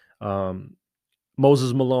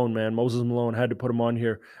 Moses Malone, man. Moses Malone, had to put him on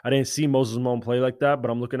here. I didn't see Moses Malone play like that, but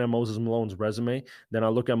I'm looking at Moses Malone's resume. Then I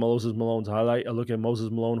look at Moses Malone's highlight. I look at Moses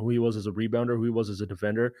Malone, who he was as a rebounder, who he was as a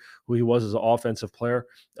defender, who he was as an offensive player,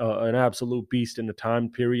 an absolute beast in the time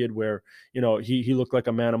period where, he looked like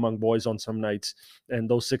a man among boys on some nights. And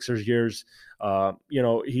those Sixers years,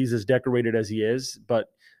 he's as decorated as he is, but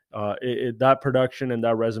that production and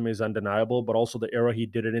that resume is undeniable, but also the era he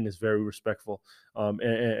did it in is very respectful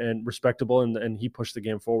and respectable, and he pushed the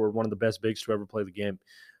game forward. One of the best bigs to ever play the game.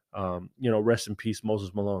 Rest in peace,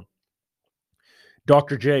 Moses Malone.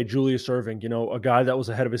 Dr. J, Julius Irving, a guy that was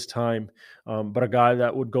ahead of his time, but a guy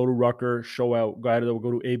that would go to Rucker, show out, guy that would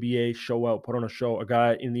go to ABA, show out, put on a show, a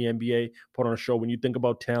guy in the NBA, put on a show. When you think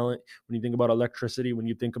about talent, when you think about electricity, when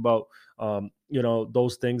you think about,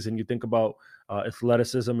 those things, and you think about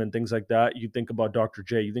athleticism and things like that, you think about Dr.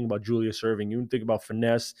 J, you think about Julius Irving, you think about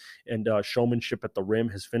finesse and showmanship at the rim,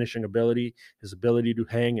 his finishing ability, his ability to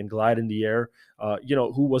hang and glide in the air.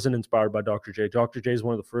 Who wasn't inspired by Dr. J? Dr. J is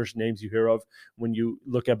one of the first names you hear of when you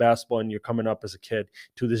look at basketball and you're coming up as a kid.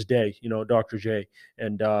 To this day, Dr. J,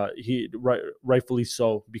 and rightfully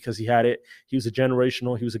so, because he had it. He was a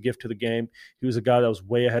generational. He was a gift to the game. He was a guy that was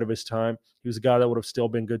way ahead of his time. He was a guy that would have still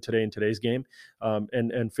been good today in today's game.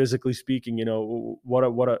 And physically speaking, what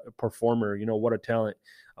a performer. What a talent.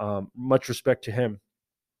 Much respect to him,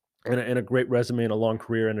 and a great resume and a long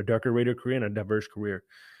career and a decorated career and a diverse career.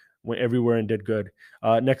 Went everywhere and did good.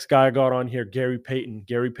 Next guy I got on here, Gary Payton.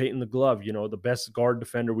 Gary Payton, the glove, the best guard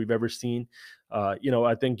defender we've ever seen.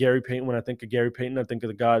 I think Gary Payton, when I think of Gary Payton, I think of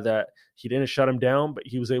the guy that he didn't shut him down, but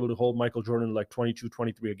he was able to hold Michael Jordan like 22,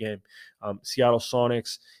 23 a game. Seattle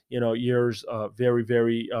Sonics, years, very,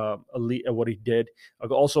 very elite at what he did.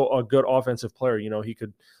 Also a good offensive player. He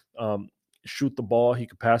could shoot the ball, he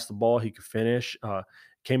could pass the ball, he could finish.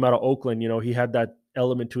 Came out of Oakland, he had that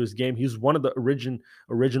element to his game. He was one of the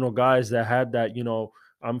original guys that had that,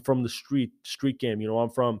 I'm from the street game, I'm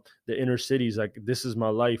from the inner cities. Like, this is my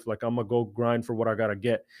life. Like, I'm gonna go grind for what I gotta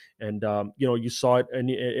get. And you saw it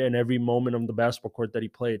in every moment of the basketball court that he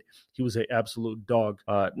played. He was an absolute dog.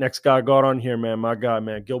 Next guy I got on here, man, my guy,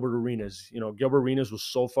 man, Gilbert Arenas. Gilbert Arenas was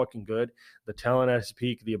so fucking good. The talent at his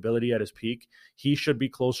peak, the ability at his peak. He should be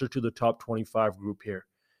closer to the top 25 group here.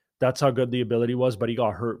 That's how good the ability was, but he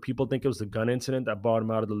got hurt. People think it was the gun incident that brought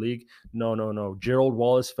him out of the league. No, no, no. Gerald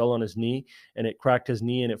Wallace fell on his knee, and it cracked his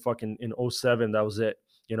knee, and it fucking in '07, that was it.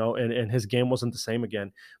 And his game wasn't the same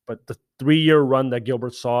again. But the 3-year run that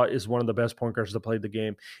Gilbert saw is one of the best point guards to play the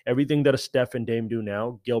game. Everything that a Steph and Dame do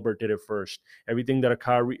now, Gilbert did it first. Everything that a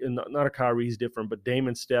Kyrie, not a Kyrie, he's different, but Dame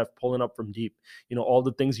and Steph pulling up from deep. All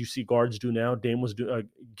the things you see guards do now,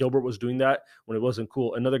 Gilbert was doing that when it wasn't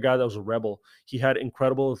cool. Another guy that was a rebel. He had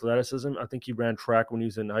incredible athleticism. I think he ran track when he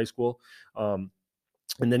was in high school.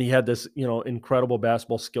 And then he had this, incredible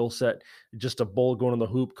basketball skill set. Just a bull going on the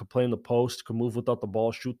hoop, could play in the post, could move without the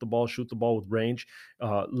ball, shoot the ball with range.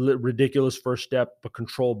 Ridiculous first step, but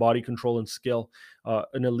body control, and skill.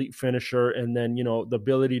 An elite finisher, and then the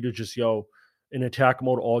ability to just in attack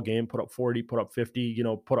mode all game, put up 40, put up 50,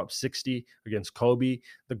 put up 60 against Kobe.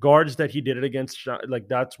 The guards that he did it against, like,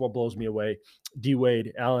 that's what blows me away. D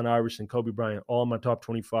Wade, Allen Iverson, Kobe Bryant, all in my top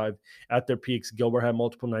 25 at their peaks. Gilbert had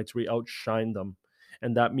multiple nights where he outshined them.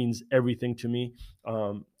 And that means everything to me.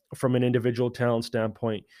 From an individual talent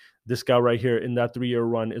standpoint, this guy right here in that 3-year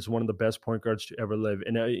run is one of the best point guards to ever live.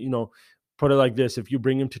 And, put it like this, if you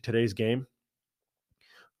bring him to today's game,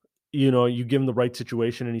 you give him the right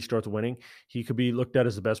situation and he starts winning, he could be looked at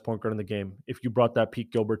as the best point guard in the game. If you brought that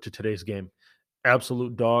Pete Gilbert to today's game,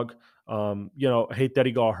 absolute dog. I hate that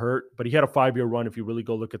he got hurt, but he had a 5-year run. If you really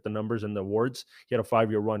go look at the numbers and the awards, he had a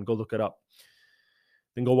 5-year run. Go look it up.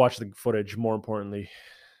 Then go watch the footage, more importantly.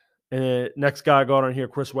 And next guy I got on here,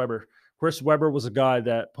 Chris Webber. Chris Webber was a guy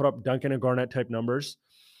that put up Duncan and Garnett type numbers,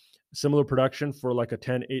 similar production for like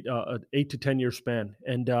a 8 to 10 year span.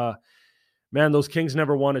 And man, those Kings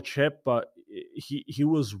never won a chip, but he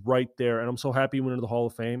was right there. And I'm so happy he went into the Hall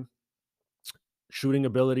of Fame. Shooting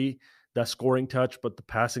ability, that scoring touch, but the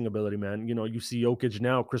passing ability, man. You see Jokic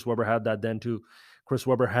now. Chris Webber had that then too. Chris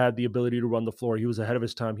Webber had the ability to run the floor. He was ahead of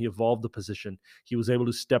his time. He evolved the position. He was able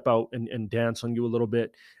to step out and dance on you a little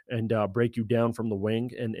bit and break you down from the wing.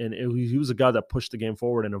 And he was a guy that pushed the game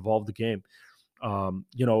forward and evolved the game. A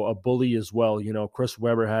bully as well. Chris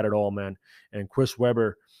Webber had it all, man. And Chris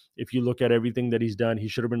Webber, if you look at everything that he's done, he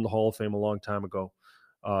should have been in the Hall of Fame a long time ago.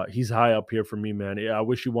 He's high up here for me, man. I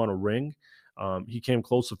wish he won a ring. He came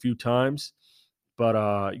close a few times. But,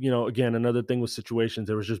 again, another thing with situations,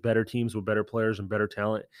 there was just better teams with better players and better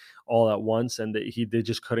talent all at once, and they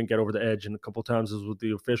just couldn't get over the edge. And a couple times it was with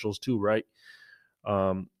the officials too, right?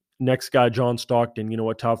 Next guy, John Stockton,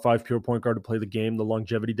 a top 5 pure point guard to play the game, the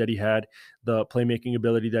longevity that he had, the playmaking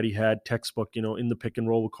ability that he had, textbook, in the pick and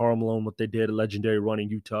roll with Karl Malone, what they did, a legendary run in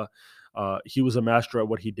Utah. He was a master at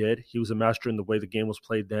what he did. He was a master in the way the game was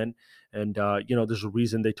played then. And, there's a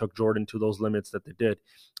reason they took Jordan to those limits that they did.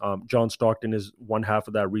 John Stockton is one half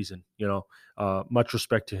of that reason, much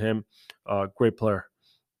respect to him. Great player,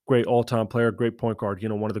 great all-time player, great point guard,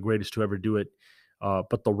 one of the greatest to ever do it.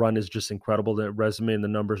 But the run is just incredible. The resume and the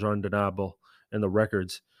numbers are undeniable, and the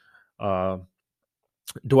records.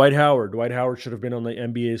 Dwight Howard. Dwight Howard should have been on the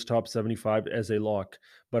NBA's top 75 as a lock.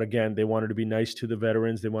 But again, they wanted to be nice to the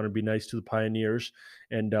veterans. They wanted to be nice to the pioneers.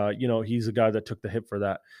 And, he's a guy that took the hit for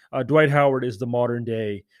that. Dwight Howard is the modern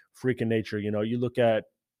day freak of nature. You look at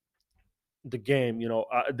the game,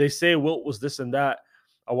 they say Wilt was this and that.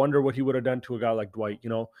 I wonder what he would have done to a guy like Dwight.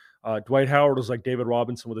 Dwight Howard was like David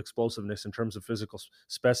Robinson with explosiveness in terms of physical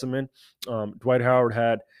specimen. Dwight Howard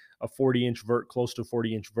had a 40-inch vert, close to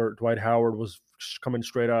 40-inch vert. Dwight Howard was coming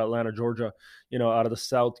straight out of Atlanta, Georgia, out of the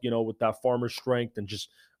South, with that farmer strength and just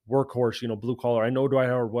workhorse, blue collar. I know Dwight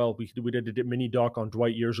Howard well. We did a mini doc on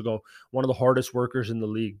Dwight years ago. One of the hardest workers in the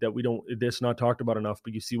league that it's not talked about enough,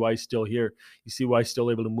 but you see why he's still here. You see why he's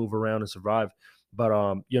still able to move around and survive. But,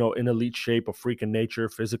 in elite shape, a freak in nature,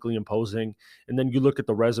 physically imposing. And then you look at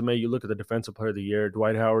the resume, you look at the defensive player of the year,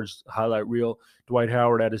 Dwight Howard's highlight reel. Dwight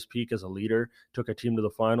Howard at his peak as a leader, took a team to the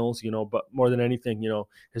finals, but more than anything,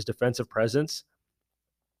 his defensive presence,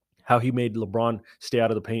 how he made LeBron stay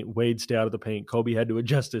out of the paint, Wade stay out of the paint. Kobe had to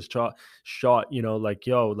adjust his shot,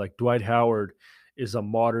 like Dwight Howard is a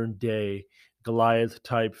modern day Goliath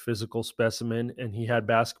type physical specimen, and he had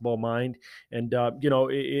basketball mind, and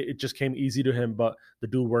it just came easy to him. But the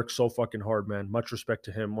dude worked so fucking hard, man. Much respect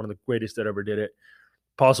to him. One of the greatest that ever did it.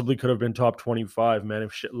 Possibly could have been top 25, man,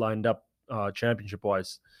 if shit lined up championship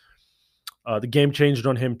wise. The game changed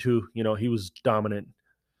on him too. He was dominant.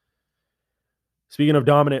 Speaking of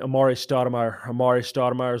dominant, Amar'e Stoudemire. Amar'e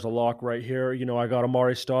Stoudemire is a lock right here. I got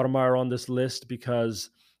Amar'e Stoudemire on this list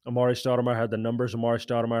because Amar'e Stoudemire had the numbers. Amar'e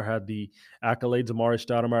Stoudemire had the accolades. Amar'e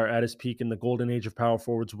Stoudemire at his peak in the golden age of power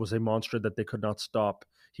forwards was a monster that they could not stop.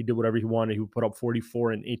 He did whatever he wanted. He would put up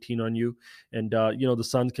 44 and 18 on you. And, the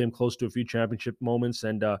Suns came close to a few championship moments.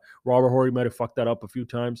 And Robert Horry might have fucked that up a few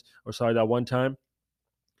times. That one time.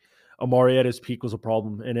 Amar'e at his peak was a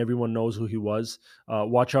problem, and everyone knows who he was.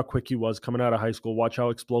 Watch how quick he was coming out of high school. Watch how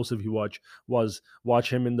explosive he was.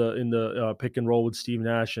 Watch him in the pick and roll with Steve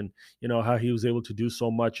Nash, and how he was able to do so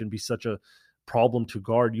much and be such a problem to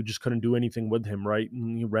guard. You just couldn't do anything with him, right?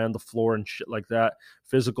 And he ran the floor and shit like that.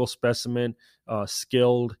 Physical specimen,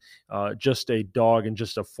 skilled, just a dog and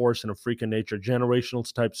just a force and a freak of nature.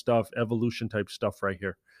 Generational type stuff, evolution type stuff right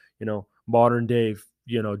here. Modern day,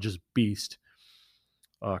 just beast.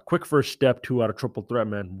 Quick first step, 2 out of triple threat,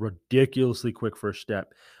 man. Ridiculously quick first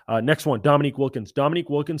step. Next one, Dominique Wilkins.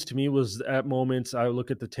 Dominique Wilkins, to me, was at moments, I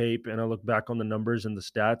look at the tape and I look back on the numbers and the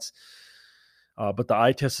stats. But the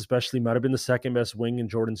eye test especially might have been the second best wing in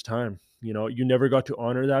Jordan's time. You never got to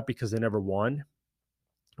honor that because they never won.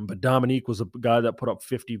 But Dominique was a guy that put up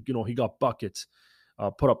 50. He got buckets,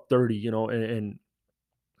 put up 30, and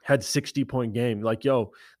had 60-point game. Like,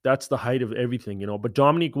 that's the height of everything, But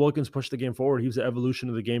Dominique Wilkins pushed the game forward. He was the evolution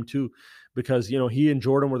of the game too, because, he and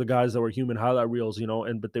Jordan were the guys that were human highlight reels,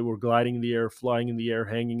 but they were gliding in the air, flying in the air,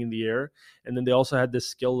 hanging in the air. And then they also had this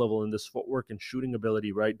skill level and this footwork and shooting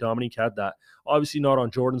ability, right? Dominique had that. Obviously not on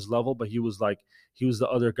Jordan's level, but he was the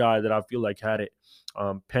other guy that I feel like had it.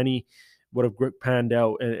 Penny would have panned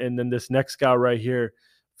out. And then this next guy right here,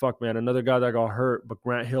 fuck, man, another guy that got hurt, but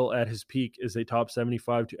Grant Hill at his peak is a top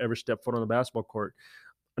 75 to ever step foot on the basketball court.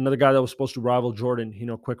 Another guy that was supposed to rival Jordan,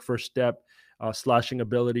 quick first step, slashing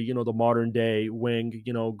ability, the modern day wing,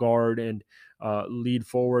 guard and lead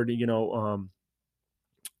forward,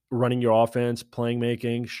 running your offense, playing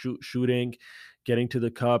making, shooting, getting to the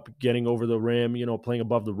cup, getting over the rim, playing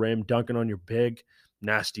above the rim, dunking on your big,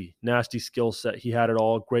 nasty skill set. He had it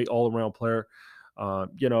all. Great all-around player.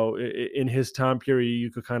 In his time period,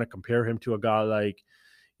 you could kind of compare him to a guy like,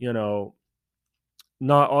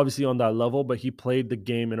 not obviously on that level, but he played the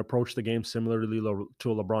game and approached the game similarly to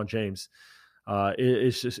LeBron James.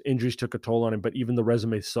 It's just injuries took a toll on him, but even the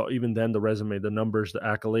resume, the numbers, the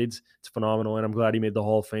accolades, it's phenomenal. And I'm glad he made the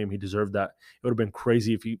Hall of Fame. He deserved that. It would have been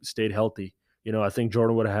crazy if he stayed healthy. I think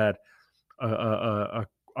Jordan would have had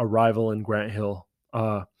a rival in Grant Hill.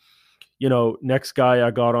 Next guy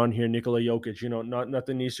I got on here, Nikola Jokic.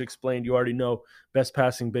 Nothing needs to explain. You already know, best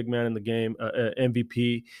passing big man in the game,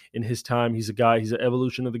 MVP in his time. He's an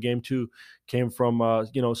evolution of the game too. Came from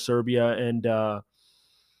Serbia and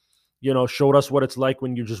showed us what it's like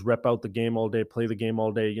when you just rep out the game all day, play the game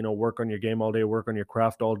all day. Work on your game all day, work on your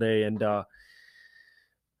craft all day, and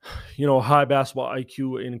high basketball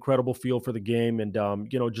IQ, incredible feel for the game, and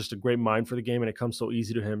just a great mind for the game, and it comes so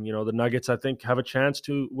easy to him. The Nuggets, I think, have a chance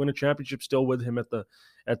to win a championship still with him at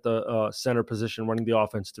the center position, running the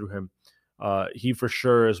offense through him. He for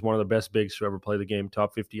sure is one of the best bigs to ever play the game.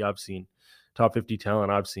 Top 50 I've seen, top 50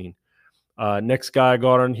 talent I've seen. Next guy I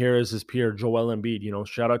got on here is his peer, Joel Embiid.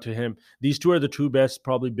 Shout out to him. These two are the two best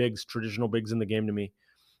probably bigs, traditional bigs in the game to me.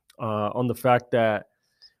 On the fact that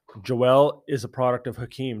Joel is a product of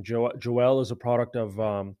Hakeem. Joel is a product of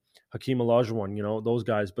Hakeem Olajuwon, those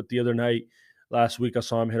guys. But the other night, last week, I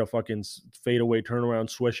saw him hit a fucking fadeaway turnaround,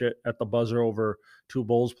 swish it at the buzzer over two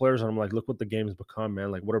Bulls players. And I'm like, look what the game's become,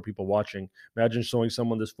 man. Like, what are people watching? Imagine showing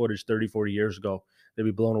someone this footage 30, 40 years ago. They'd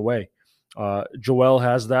be blown away. Joel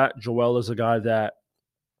has that. Joel is a guy that,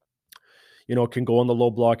 can go on the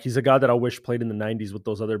low block. He's a guy that I wish played in the 90s with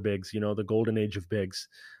those other bigs, the golden age of bigs.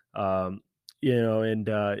 And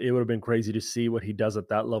it would have been crazy to see what he does at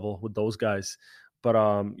that level with those guys. But,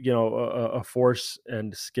 a force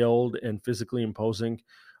and skilled and physically imposing.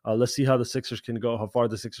 Let's see how the Sixers can go, how far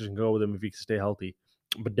the Sixers can go with him if he can stay healthy.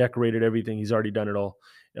 But decorated everything. He's already done it all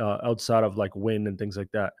outside of like win and things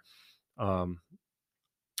like that.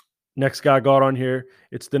 Next guy I got on here.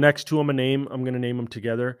 It's the next two I'm going to name them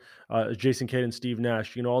together. Jason Kidd and Steve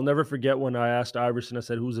Nash. I'll never forget when I asked Iverson, I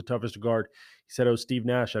said, who's the toughest to guard? He said it was Steve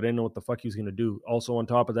Nash. I didn't know what the fuck he was going to do. Also, on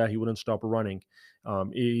top of that, he wouldn't stop running.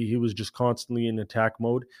 He was just constantly in attack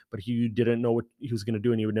mode, but he didn't know what he was going to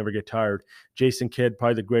do, and he would never get tired. Jason Kidd,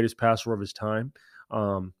 probably the greatest passer of his time.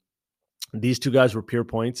 These two guys were pure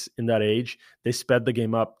points in that age. They sped the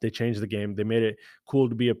game up. They changed the game. They made it cool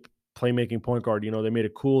to be a playmaking point guard. They made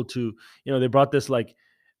it cool to, they brought this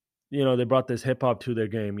they brought this hip hop to their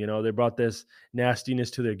game. They brought this nastiness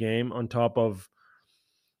to their game on top of,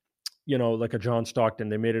 like a John Stockton.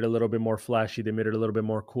 They made it a little bit more flashy. They made it a little bit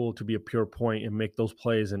more cool to be a pure point and make those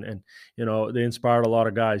plays. And they inspired a lot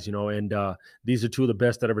of guys, and these are two of the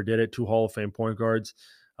best that ever did it, two Hall of Fame point guards.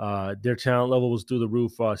 Their talent level was through the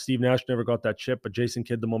roof. Steve Nash never got that chip, but Jason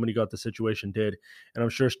Kidd, the moment he got the situation, did. And I'm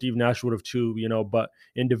sure Steve Nash would have too, but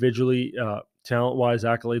individually, talent-wise,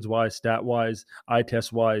 accolades-wise, stat-wise, eye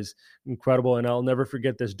test-wise, incredible. And I'll never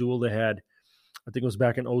forget this duel they had. I think it was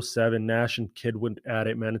back in 2007. Nash and Kidd went at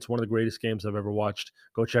it, man. It's one of the greatest games I've ever watched.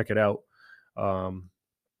 Go check it out.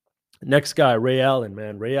 Next guy, Ray Allen,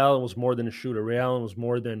 man. Ray Allen was more than a shooter. Ray Allen was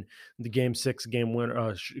more than the Game 6 game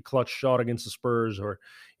winner, clutch shot against the Spurs, or,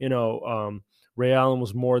 Ray Allen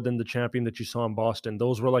was more than the champion that you saw in Boston.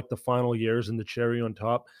 Those were like the final years and the cherry on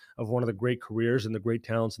top of one of the great careers and the great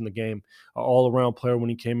talents in the game. All-around player when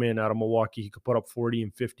he came in out of Milwaukee. He could put up 40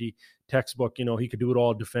 and 50. Textbook, he could do it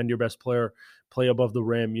all. Defend your best player, play above the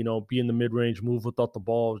rim, be in the mid-range, move without the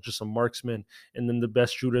ball, just a marksman. And then the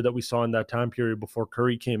best shooter that we saw in that time period before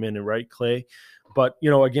Curry came in, and right, Clay. But,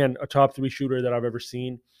 again, a top 3 shooter that I've ever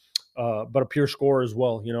seen, but a pure scorer as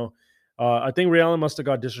well, I think Ray Allen must have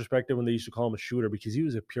got disrespected when they used to call him a shooter because he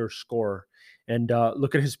was a pure scorer. And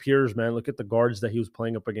look at his peers, man. Look at the guards that he was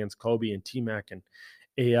playing up against, Kobe and T-Mac and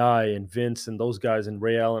AI and Vince and those guys. And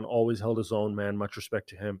Ray Allen always held his own, man. Much respect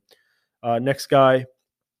to him. Next guy,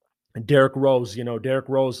 Derrick Rose. Derrick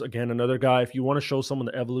Rose, again, another guy. If you want to show someone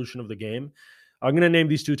the evolution of the game, I'm going to name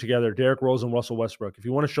these two together, Derrick Rose and Russell Westbrook. If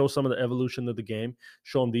you want to show some of the evolution of the game,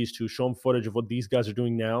 show them these two. Show them footage of what these guys are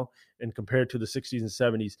doing now and compare it to the 60s and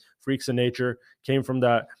 70s. Freaks of nature, came from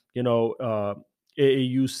that,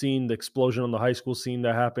 AAU scene, the explosion on the high school scene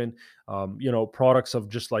that happened, products of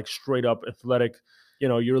just like straight up athletic.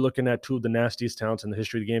 You're looking at two of the nastiest talents in the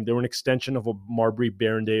history of the game. They were an extension of what Marbury,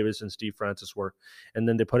 Baron Davis, and Steve Francis were. And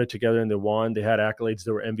then they put it together and they won. They had accolades.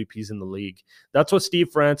 They were MVPs in the league. That's what Steve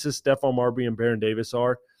Francis, Stephon Marbury, and Baron Davis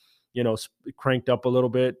are. Cranked up a little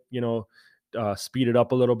bit, speed it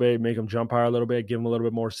up a little bit, make them jump higher a little bit, give them a little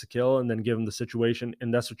bit more skill, and then give them the situation.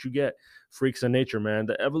 And that's what you get. Freaks of nature, man.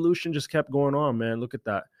 The evolution just kept going on, man. Look at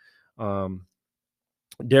that.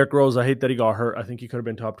 Derrick Rose, I hate that he got hurt. I think he could have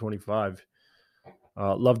been top 25.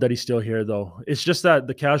 Love that he's still here, though. It's just that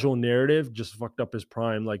the casual narrative just fucked up his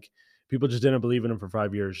prime. Like, people just didn't believe in him for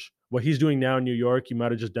 5 years. What he's doing now in New York, he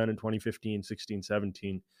might have just done in 2015, 16,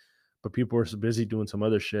 17. But people were so busy doing some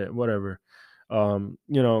other shit, whatever.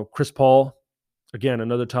 Chris Paul, again,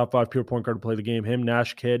 another top 5 pure point guard to play the game. Him,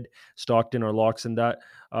 Nash, Kidd, Stockton are locks in that.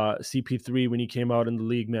 CP3, when he came out in the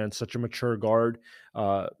league, man, such a mature guard.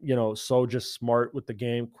 So just smart with the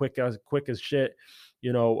game, quick as shit.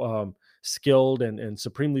 Skilled and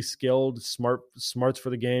supremely skilled, smarts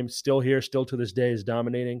for the game. Still here, still to this day, is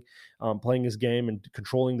dominating, playing his game and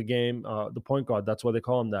controlling the game. The point guard, that's why they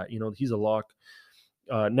call him that. He's a lock.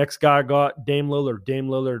 Next guy I got, Dame Lillard. Dame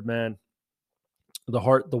Lillard, man. The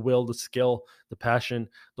heart, the will, the skill, the passion,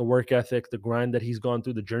 the work ethic, the grind that he's gone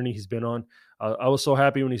through, the journey he's been on. I was so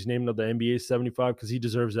happy when he's named of the NBA 75 because he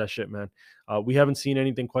deserves that shit, man. We haven't seen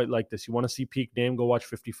anything quite like this. You want to see peak Dame? Go watch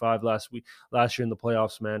 55 last year in the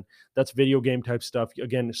playoffs, man. That's video game type stuff.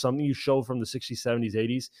 Again, something you show from the 60s, 70s,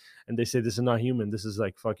 80s, and they say this is not human. This is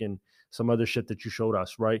like fucking some other shit that you showed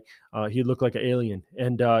us, right? He looked like an alien,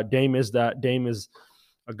 and Dame is that. Dame is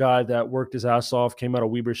a guy that worked his ass off, came out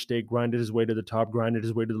of Weber State, grinded his way to the top, grinded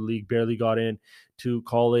his way to the league, barely got in to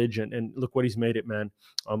college, and look what he's made it, man.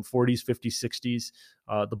 40s, 50s,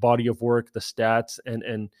 60s, the body of work, the stats,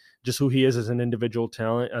 and just who he is as an individual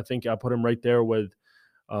talent. I think I put him right there with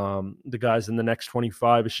the guys in the next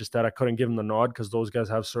 25. It's just that I couldn't give him the nod because those guys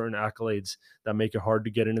have certain accolades that make it hard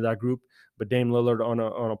to get into that group. But Dame Lillard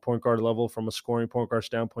on a point guard level, from a scoring point guard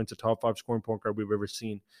standpoint, is a top 5 scoring point guard we've ever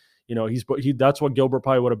seen. That's what Gilbert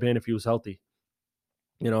probably would have been if he was healthy.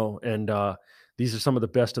 And these are some of the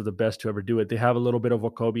best to ever do it. They have a little bit of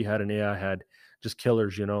what Kobe had and AI had, just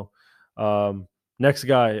killers. Next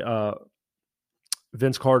guy,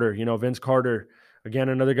 Vince Carter. Vince Carter, again,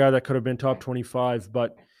 another guy that could have been top 25,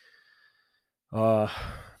 but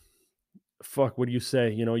fuck, what do you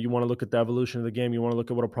say? You want to look at the evolution of the game. You want to look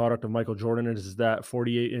at what a product of Michael Jordan is that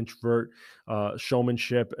 48-inch vert,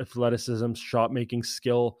 showmanship, athleticism, shot making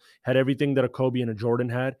skill, had everything that a Kobe and a Jordan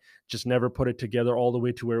had, just never put it together all the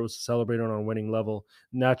way to where it was celebrated on a winning level.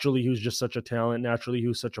 Naturally, he was just such a talent. Naturally, he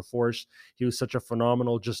was such a force. He was such a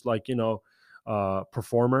phenomenal, just like,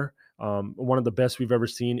 performer. One of the best we've ever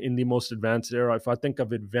seen in the most advanced era. If I think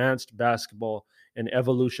of advanced basketball and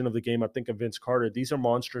evolution of the game, I think of Vince Carter. These are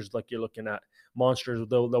monsters like you're looking at. Monsters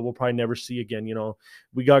that we'll probably never see again.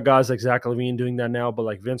 We got guys like Zach LaVine doing that now, but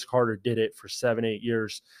like Vince Carter did it for 7, 8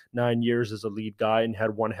 years, 9 years as a lead guy and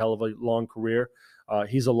had one hell of a long career.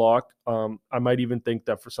 He's a lock. I might even think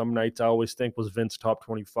that for some nights I always think was Vince top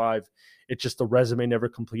 25. It's just the resume never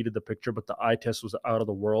completed the picture, but the eye test was out of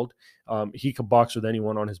the world. He could box with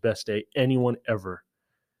anyone on his best day, anyone ever,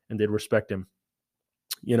 and they'd respect him.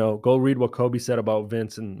 Go read what Kobe said about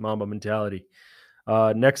Vince and Mamba mentality.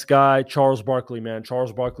 Next guy, Charles Barkley, man.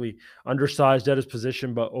 Charles Barkley, undersized at his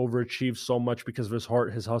position, but overachieved so much because of his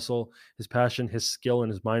heart, his hustle, his passion, his skill,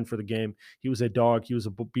 and his mind for the game. He was a dog. He was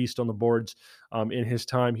a beast on the boards. In his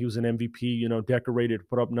time, he was an MVP, decorated,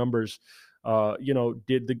 put up numbers.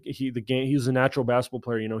 Did the game. He was a natural basketball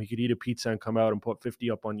player. He could eat a pizza and come out and put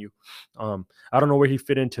 50 up on you. I don't know where he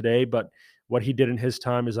fit in today, but what he did in his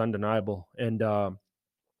time is undeniable. And,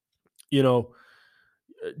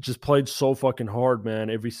 just played so fucking hard,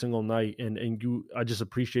 man, every single night. I just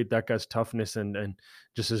appreciate that guy's toughness and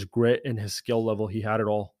just his grit and his skill level. He had it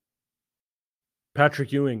all.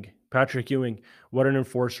 Patrick Ewing, what an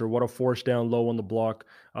enforcer, what a force down low on the block.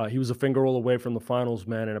 He was a finger roll away from the finals,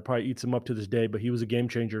 man, and it probably eats him up to this day, but he was a game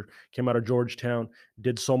changer. Came out of Georgetown,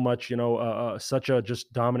 did so much, such a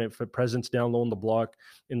just dominant presence down low on the block.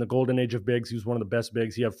 In the golden age of bigs, he was one of the best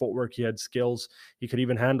bigs. He had footwork, he had skills, he could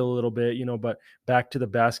even handle a little bit, but back to the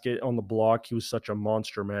basket on the block, he was such a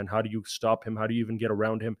monster, man. How do you stop him? How do you even get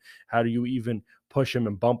around him? How do you even push him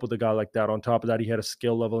and bump with a guy like that? On top of that, he had a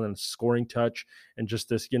skill level and a scoring touch and just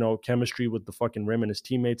this, chemistry with the fucking rim and his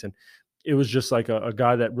teammates. And it was just like a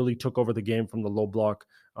guy that really took over the game from the low block.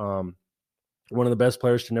 One of the best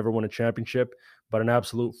players to never win a championship, but an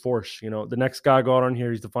absolute force. The next guy got on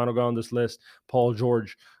here, he's the final guy on this list, Paul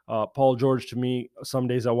George. Paul George, to me, some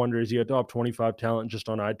days I wonder, is he a top 25 talent just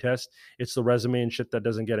on eye test? It's the resume and shit that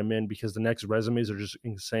doesn't get him in because the next resumes are just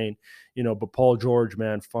insane. But Paul George,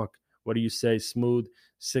 man, fuck. What do you say? Smooth,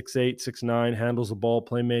 6'8", 6'9", handles the ball,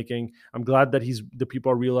 playmaking. I'm glad that the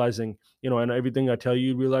people are realizing, and everything I tell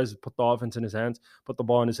you, realize, put the offense in his hands, put the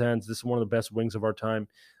ball in his hands. This is one of the best wings of our time.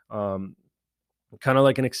 Kind of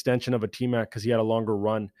like an extension of a T-Mac because he had a longer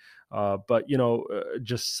run. But,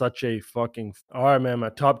 just such a fucking... All right, man, my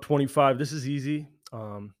top 25. This is easy.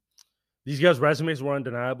 These guys' resumes were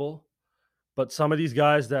undeniable. But some of these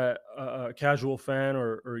guys that a casual fan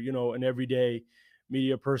or an everyday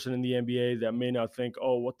media person in the NBA that may not think,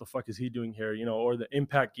 oh, what the fuck is he doing here? Or the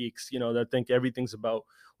impact geeks, that think everything's about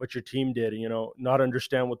what your team did, not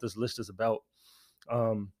understand what this list is about.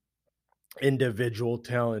 Individual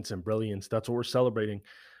talents and brilliance. That's what we're celebrating.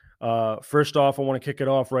 First off, I want to kick it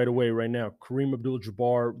off right away, right now. Kareem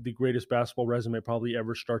Abdul-Jabbar, the greatest basketball resume probably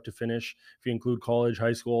ever start to finish, if you include college,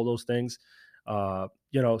 high school, all those things.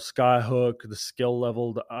 Skyhook, the skill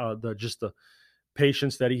level, the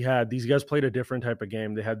patience that he had. These guys played a different type of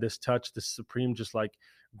game. They had this touch, this supreme, just like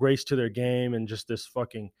grace to their game and just this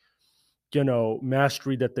fucking,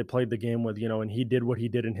 mastery that they played the game with, and he did what he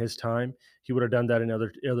did in his time. He would have done that in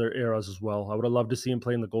other eras as well. I would have loved to see him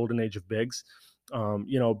play in the golden age of bigs,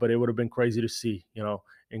 but it would have been crazy to see,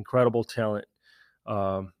 incredible talent.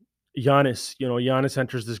 Giannis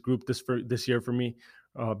enters this group this year for me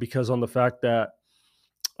because on the fact that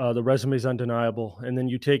the resume is undeniable. And then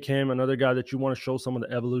you take him, another guy that you want to show some of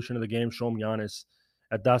the evolution of the game, show him Giannis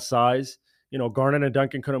at that size. Garnett and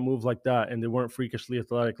Duncan couldn't move like that, and they weren't freakishly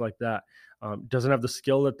athletic like that. Doesn't have the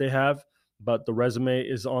skill that they have, but the resume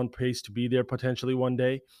is on pace to be there potentially one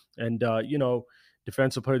day. And,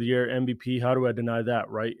 defensive player of the year, MVP, how do I deny that,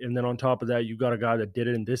 right? And then on top of that, you got a guy that did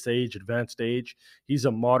it in this age, advanced age. He's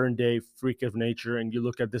a modern day freak of nature. And you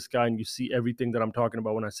look at this guy and you see everything that I'm talking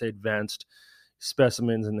about when I say advanced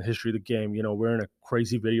specimens in the history of the game. We're in a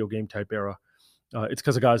crazy video game type era. It's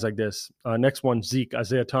because of guys like this. Next one, Zeke,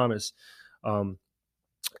 Isaiah Thomas.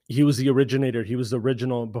 He was the originator. He was the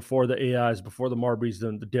original before the AIs, before the Marburys,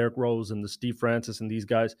 the Derrick Rose and the Steve Francis and these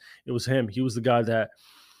guys. It was him. He was the guy that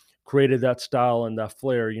created that style and that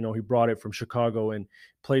flair. He brought it from Chicago and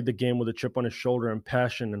played the game with a chip on his shoulder and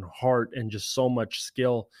passion and heart and just so much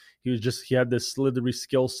skill. He had this slithery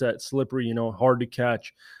skill set, slippery, hard to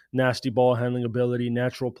catch, nasty ball handling ability,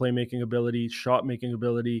 natural playmaking ability, shot making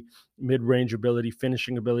ability, mid-range ability,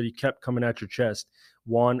 finishing ability, kept coming at your chest.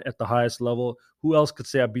 Won at the highest level. Who else could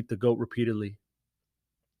say I beat the GOAT repeatedly?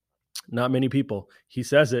 Not many people. He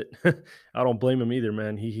says it. I don't blame him either,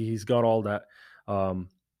 man. He's got all that.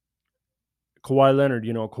 Kawhi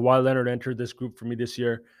Leonard entered this group for me this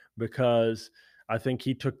year because I think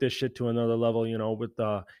he took this shit to another level, with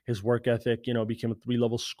his work ethic, became a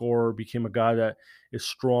 3-level scorer, became a guy that is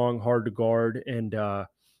strong, hard to guard, and,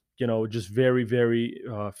 just very, very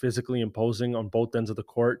physically imposing on both ends of the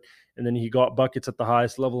court. And then he got buckets at the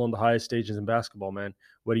highest level on the highest stages in basketball, man.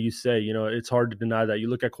 What do you say? It's hard to deny that. You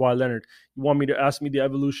look at Kawhi Leonard. You want me to ask me the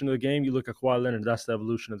evolution of the game? You look at Kawhi Leonard. That's the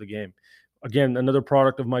evolution of the game. Again, another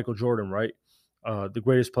product of Michael Jordan, right? The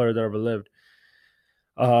greatest player that ever lived.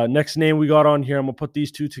 Next name we got on here, I'm going to put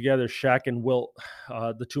these two together, Shaq and Wilt,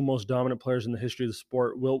 the two most dominant players in the history of the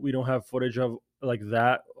sport. Wilt, we don't have footage of like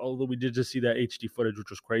that, although we did just see that HD footage, which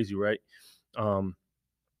was crazy, right?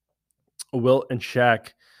 Wilt and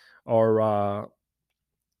Shaq are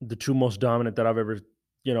the two most dominant that I've ever,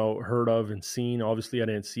 heard of and seen. Obviously, I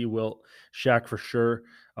didn't see Wilt. Shaq for sure.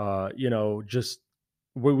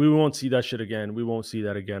 We won't see that shit again. We won't see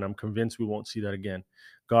that again. I'm convinced we won't see that again.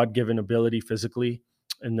 God-given ability physically,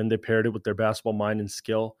 and then they paired it with their basketball mind and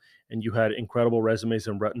skill, and you had incredible resumes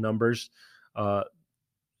and numbers.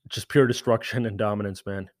 Just pure destruction and dominance,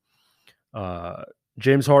 man.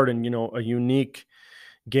 James Harden, a unique,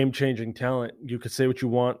 game-changing talent. You could say what you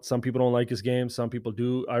want. Some people don't like his game. Some people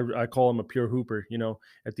do. I call him a pure hooper.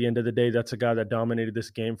 At the end of the day, that's a guy that dominated this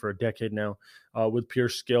game for a decade now with pure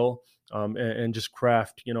skill and just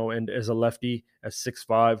craft, and as a lefty, at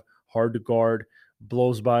 6'5", hard to guard,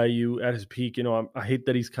 blows by you at his peak. I hate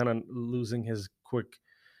that he's kind of losing his quick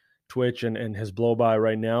twitch and his blow by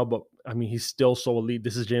right now, but I mean, he's still so elite.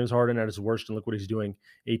 This is James Harden at his worst, and look what he's doing,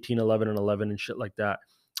 18, 11, and 11 and shit like that.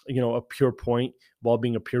 A pure point while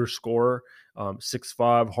being a pure scorer,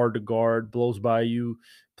 6'5", hard to guard, blows by you,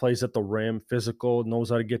 plays at the rim, physical, knows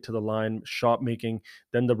how to get to the line, shot making,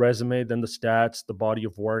 then the resume, then the stats, the body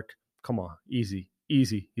of work. Come on, easy.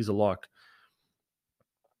 He's a lock.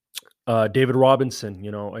 David Robinson,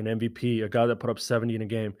 an MVP, a guy that put up 70 in a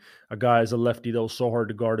game, a guy as a lefty that was so hard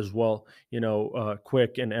to guard as well,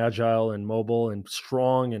 quick and agile and mobile and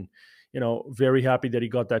strong and, very happy that he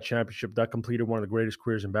got that championship. That completed one of the greatest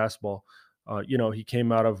careers in basketball. He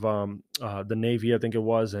came out of the Navy, I think it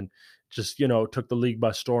was, and just, took the league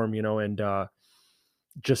by storm, and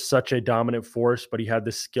just such a dominant force, but he had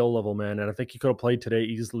this skill level, man. And I think he could have played today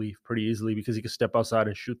pretty easily, because he could step outside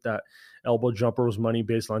and shoot that. Elbow jumper was money.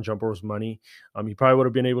 Baseline jumper was money. He probably would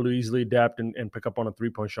have been able to easily adapt and pick up on a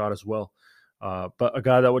 3-point shot as well. But a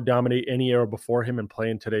guy that would dominate any era before him and play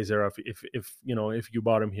in today's era if you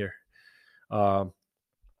bought him here. Karl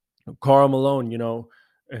Malone,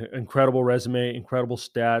 incredible resume, incredible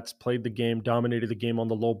stats, played the game, dominated the game on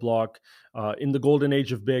the low block. In the golden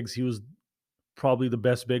age of bigs, he was probably the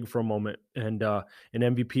best big for a moment, and an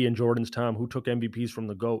MVP in Jordan's time. Who took MVPs from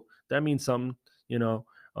the GOAT? That means something,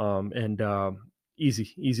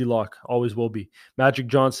 easy lock, always will be. Magic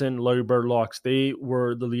Johnson, Larry Bird locks. They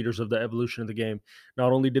were the leaders of the evolution of the game.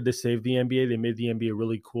 Not only did they save the NBA, they made the NBA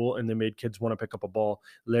really cool, and they made kids want to pick up a ball.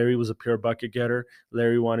 Larry was a pure bucket getter.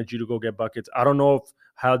 Larry wanted you to go get buckets. I don't know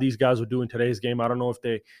how these guys would do in today's game. I don't know if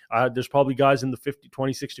there's probably guys in the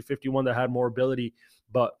 26 to 51 that had more ability,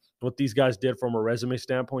 but what these guys did from a resume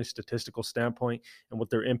standpoint, statistical standpoint, and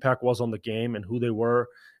what their impact was on the game and who they were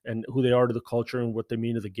and who they are to the culture and what they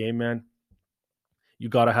mean to the game, man. You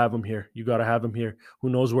got to have them here. Who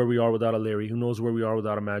knows where we are without a Larry? Who knows where we are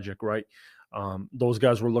without a Magic, right? Those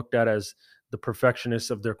guys were looked at as the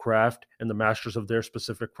perfectionists of their craft and the masters of their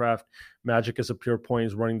specific craft. Magic is a pure point,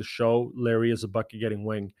 is running the show. Larry is a bucket-getting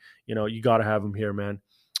wing. You got to have him here, man.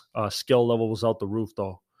 Skill level was out the roof,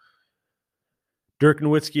 though. Dirk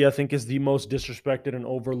Nowitzki, I think, is the most disrespected and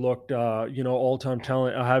overlooked, all-time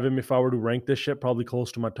talent. I have him, if I were to rank this shit, probably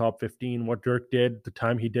close to my top 15. What Dirk did, the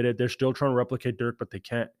time he did it, they're still trying to replicate Dirk, but they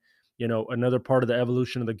can't. Another part of the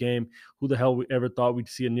evolution of the game. Who the hell ever thought we'd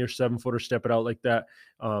see a near 7-footer step it out like that?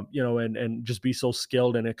 And just be so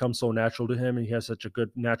skilled, and it comes so natural to him. And he has such a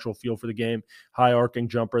good natural feel for the game. High arcing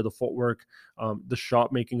jumper, the footwork, the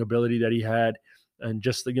shot making ability that he had. And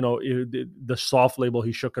just the soft label,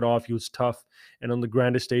 he shook it off. He was tough, and on the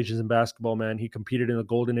grandest stages in basketball, man, he competed in the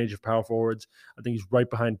golden age of power forwards. I think he's right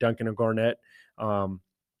behind Duncan and Garnett.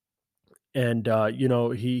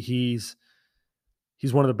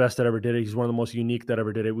 He's one of the best that ever did it. He's one of the most unique that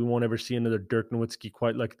ever did it. We won't ever see another Dirk Nowitzki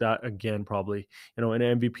quite like that again, probably. An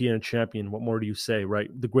MVP and a champion. What more do you say, right?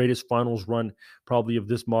 The greatest finals run probably of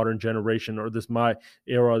this modern generation, or this my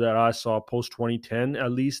era that I saw post 2010,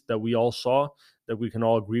 at least, that we all saw, that we can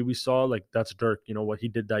all agree we saw. Like, that's Dirk. What he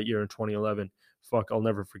did that year in 2011. Fuck, I'll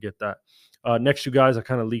never forget that. Next two guys, I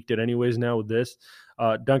kind of leaked it anyways now with this.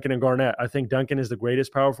 Duncan and Garnett. I think Duncan is the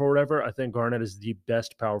greatest power forward ever. I think Garnett is the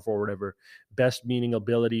best power forward ever. Best meaning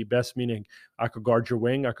ability. Best meaning I could guard your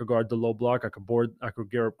wing. I could guard the low block. I could board. I could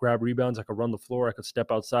grab rebounds. I could run the floor. I could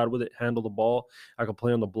step outside with it, handle the ball. I could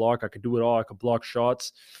play on the block. I could do it all. I could block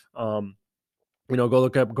shots. Go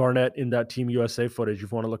look up Garnett in that Team USA footage.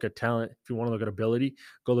 If you want to look at talent, if you want to look at ability,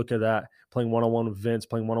 go look at that. Playing one-on-one with Vince,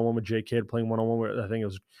 playing one-on-one with J. Kidd, playing one-on-one with, I think it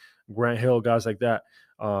was Grant Hill, guys like that.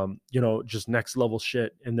 Just next level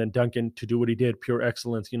shit. And then Duncan to do what he did, pure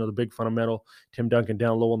excellence. The big fundamental. Tim Duncan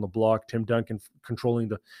down low on the block. Tim Duncan controlling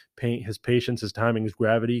the paint, his patience, his timing, his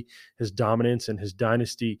gravity, his dominance, and his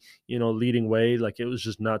dynasty, leading way. Like, it was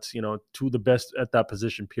just nuts, two of the best at that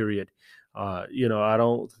position, period. I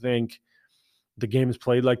don't think the game is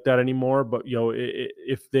played like that anymore, but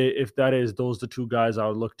if that is, those are the two guys I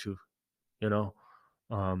would look to,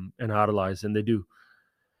 and idolize, and they do.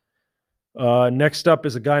 Next up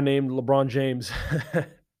is a guy named LeBron James.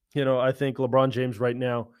 I think LeBron James right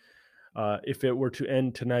now, if it were to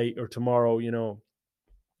end tonight or tomorrow,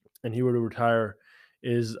 and he were to retire,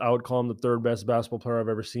 I would call him the third best basketball player I've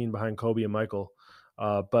ever seen behind Kobe and Michael.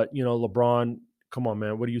 But LeBron, come on,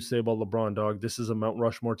 man. What do you say about LeBron, dog? This is a Mount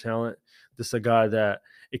Rushmore talent. This is a guy that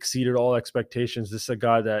exceeded all expectations. This is a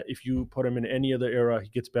guy that if you put him in any other era, he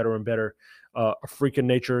gets better and better. A freak of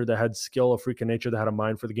nature that had skill, a freak of nature that had a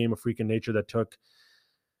mind for the game, a freak of nature that took,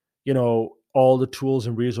 all the tools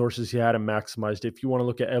and resources he had and maximized it. If you want to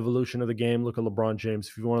look at evolution of the game, look at LeBron James.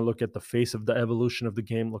 If you want to look at the face of the evolution of the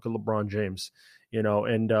game, look at LeBron James.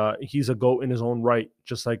 And he's a GOAT in his own right,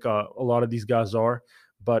 just like a lot of these guys are.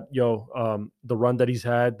 But the run that he's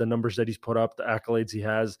had, the numbers that he's put up, the accolades he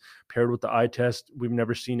has, paired with the eye test, we've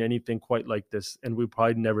never seen anything quite like this, and we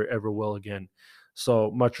probably never ever will again.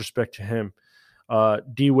 So much respect to him.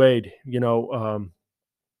 D Wade,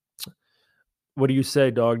 what do you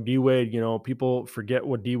say, dog? D Wade, people forget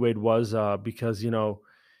what D Wade was because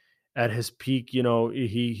at his peak,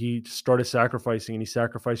 he started sacrificing, and he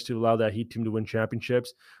sacrificed to allow that Heat team to win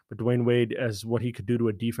championships. But Dwayne Wade, as what he could do to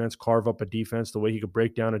a defense, carve up a defense, the way he could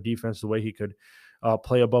break down a defense, the way he could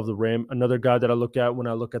play above the rim. Another guy that I look at when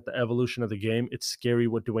I look at the evolution of the game, it's scary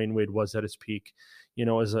what Dwayne Wade was at his peak.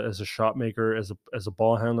 As a shot maker, as a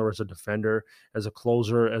ball handler, as a defender, as a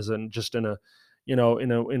closer, in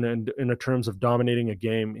terms of dominating a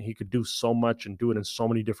game, he could do so much and do it in so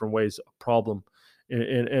many different ways. A problem.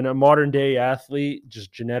 In a modern day athlete,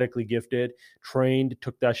 just genetically gifted, trained,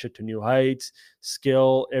 took that shit to new heights,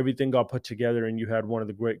 skill, everything got put together, and you had one of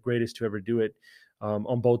the greatest to ever do it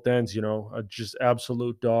on both ends, just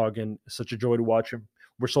absolute dog, and such a joy to watch him.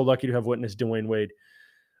 We're so lucky to have witnessed Dwayne Wade.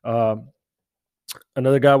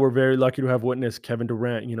 Another guy we're very lucky to have witnessed, Kevin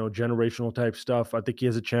Durant, generational type stuff. I think he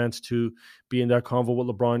has a chance to be in that convo with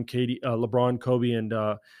LeBron, Kobe, and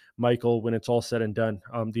Michael when it's all said and done.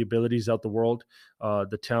 The abilities out the world,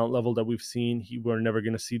 the talent level that we've seen, we're never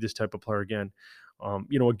going to see this type of player again. A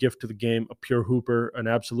gift to the game, a pure hooper, an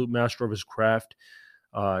absolute master of his craft.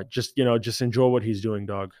 Just enjoy what he's doing,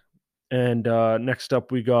 dog. And next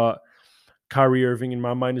up, we got Kyrie Irving. In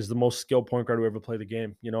my mind, is the most skilled point guard who ever played the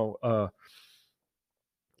game.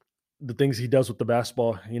 The things he does with the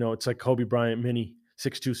basketball, it's like Kobe Bryant mini,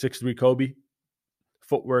 6'2", 6'3" Kobe.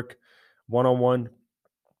 Footwork, one-on-one,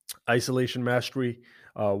 isolation mastery,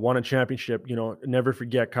 won a championship. Never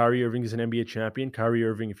forget, Kyrie Irving is an NBA champion. Kyrie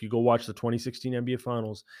Irving, if you go watch the 2016 NBA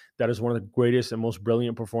Finals, that is one of the greatest and most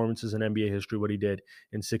brilliant performances in NBA history, what he did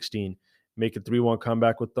in 16. Make a 3-1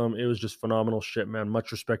 comeback with them. It was just phenomenal shit, man.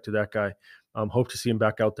 Much respect to that guy. Hope to see him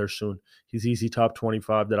back out there soon. He's easy top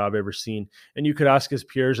 25 that I've ever seen. And you could ask his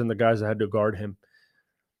peers and the guys that had to guard him.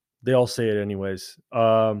 They all say it anyways.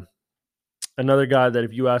 And Another guy that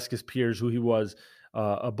if you ask his peers who he was,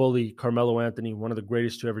 a bully, Carmelo Anthony, one of the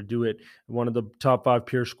greatest to ever do it, one of the top 5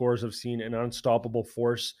 pure scorers I've seen, an unstoppable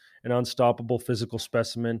force, an unstoppable physical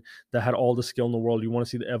specimen that had all the skill in the world. You want to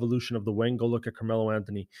see the evolution of the wing? Go look at Carmelo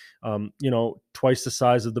Anthony. Twice the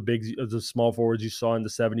size of the small forwards you saw in the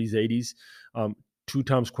 70s, 80s. 2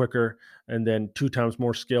 times quicker, and then 2 times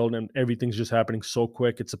more skilled, and everything's just happening so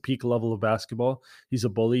quick. It's a peak level of basketball. He's a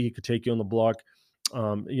bully. He could take you on the block.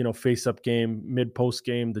 Face-up game, mid-post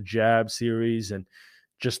game, the jab series, and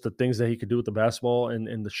just the things that he could do with the basketball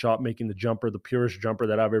and the shot making, the jumper, the purest jumper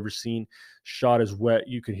that I've ever seen. Shot is wet.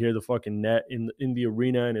 You could hear the fucking net in the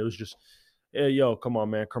arena, and it was just, hey, yo, come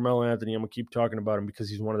on, man. Carmelo Anthony, I'm going to keep talking about him because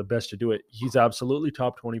he's one of the best to do it. He's absolutely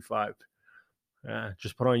top 25.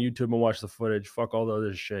 Just put on YouTube and watch the footage. Fuck all the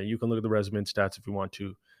other shit. You can look at the resume and stats if you want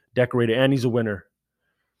to. Decorated, and he's a winner.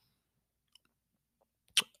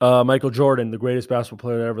 Michael Jordan, the greatest basketball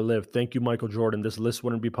player that ever lived. Thank you, Michael Jordan. This list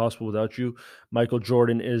wouldn't be possible without you. Michael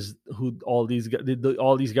Jordan is who all these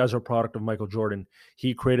guys are a product of Michael Jordan.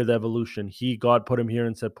 He created the evolution. God put him here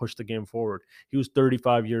and said, push the game forward. He was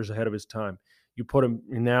 35 years ahead of his time. You put him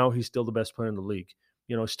now, he's still the best player in the league.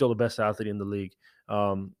 Still the best athlete in the league.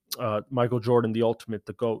 Michael Jordan, the ultimate,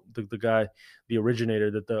 the GOAT, the guy, the originator,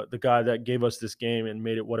 the guy that gave us this game and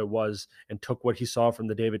made it what it was, and took what he saw from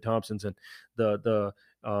the David Thompsons and the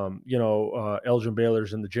Elgin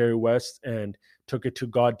Baylors and the Jerry West and took it to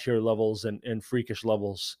God tier levels and freakish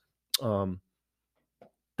levels. Don't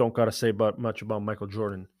got to say much about Michael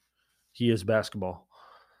Jordan. He is basketball.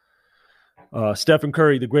 Stephen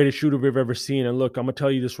Curry, the greatest shooter we've ever seen. And look, I'm going to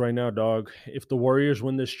tell you this right now, dog. If the Warriors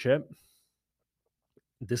win this chip,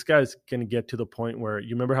 this guy's going to get to the point where,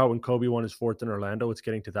 you remember how when Kobe won his 4th in Orlando, it's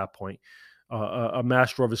getting to that point. A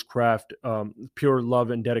master of his craft, pure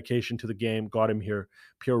love and dedication to the game got him here.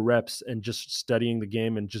 Pure reps and just studying the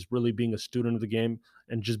game and just really being a student of the game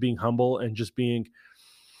and just being humble and just being,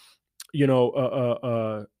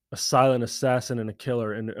 a silent assassin and a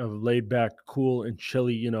killer and a laid back, cool and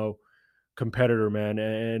chilly, competitor, man,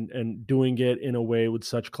 and doing it in a way with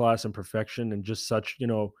such class and perfection and just such,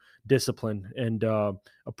 discipline, and a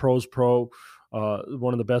pro's pro.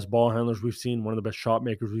 One of the best ball handlers we've seen, one of the best shot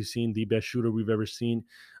makers we've seen, the best shooter we've ever seen,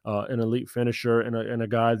 an elite finisher, and a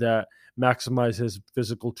guy that maximized his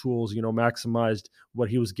physical tools, maximized what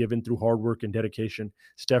he was given through hard work and dedication.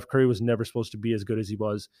 Steph Curry was never supposed to be as good as he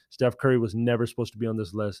was. Steph Curry was never supposed to be on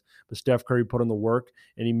this list, but Steph Curry put in the work,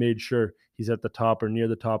 and he made sure he's at the top or near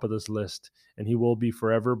the top of this list, and he will be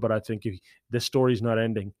forever. But I think this story's not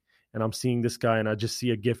ending, and I'm seeing this guy, and I just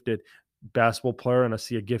see a gifted basketball player, and I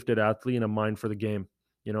see a gifted athlete and a mind for the game,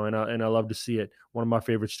 and I love to see it. One of my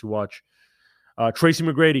favorites to watch. Tracy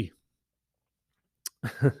McGrady.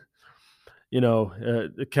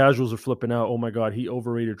 The casuals are flipping out. Oh my God, he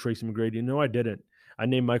overrated Tracy McGrady. No, I didn't. I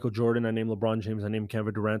named Michael Jordan. I named LeBron James. I named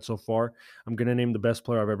Kevin Durant so far. I'm going to name the best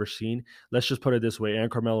player I've ever seen. Let's just put it this way. And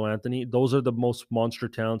Carmelo Anthony. Those are the most monster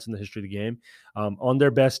talents in the history of the game. On their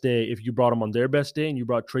best day, if you brought them on their best day and you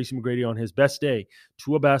brought Tracy McGrady on his best day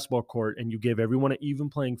to a basketball court and you gave everyone an even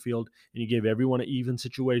playing field and you gave everyone an even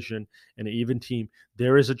situation and an even team,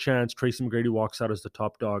 there is a chance Tracy McGrady walks out as the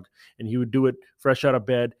top dog. And he would do it fresh out of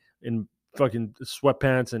bed in fucking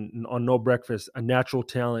sweatpants and on no breakfast. A natural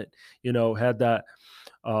talent, had that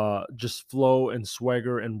just flow and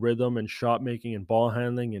swagger and rhythm and shot making and ball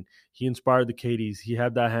handling, and he inspired the KDs. He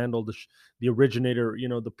had that handle, the originator,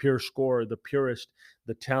 the pure scorer, the purest,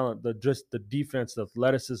 the talent, the defense, the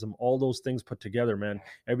athleticism, all those things put together, man.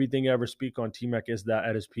 Everything I ever speak on T-Mac is that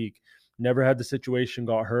at his peak. Never had the situation,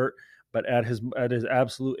 got hurt, but at his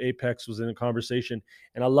absolute apex was in a conversation.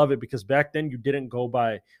 And I love it because back then you didn't go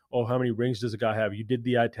by, how many rings does a guy have? You did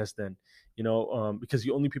the eye test then, because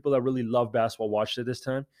the only people that really love basketball watched it this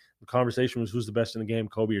time. The conversation was who's the best in the game,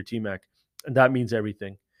 Kobe or T-Mac. And that means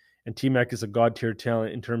everything. And T-Mac is a god-tier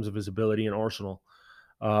talent in terms of his ability and arsenal.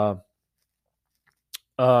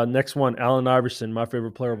 Next one, Allen Iverson, my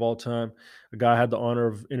favorite player of all time. A guy I had the honor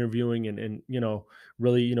of interviewing and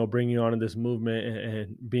really, bringing on in this movement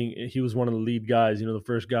and he was one of the lead guys, the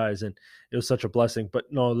first guys. And it was such a blessing. But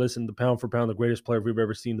no, listen, the pound for pound, the greatest player we've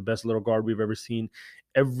ever seen, the best little guard we've ever seen.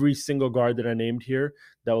 Every single guard that I named here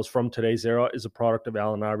that was from today's era is a product of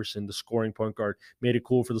Allen Iverson, the scoring point guard. Made it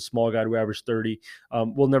cool for the small guy to average 30.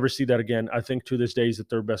 We'll never see that again. I think to this day, he's the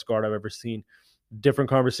third best guard I've ever seen. Different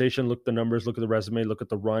conversation. Look at the numbers, look at the resume, look at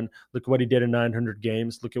the run, look at what he did in 900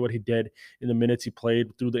 games, look at what he did in the minutes he played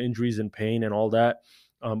through the injuries and pain and all that,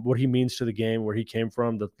 what he means to the game, where he came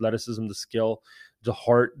from, the athleticism, the skill, the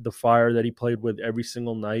heart, the fire that he played with every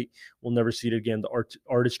single night. We'll never see it again. The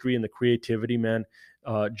artistry and the creativity, man.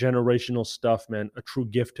 Generational stuff, man. A true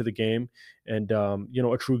gift to the game, and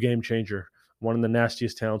a true game changer. One of the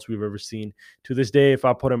nastiest talents we've ever seen. To this day, if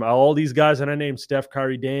I put him, all these guys that I named, Steph,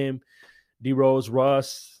 Curry, Dame, D Rose,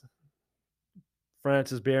 Russ,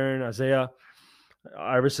 Francis, Barron, Isaiah,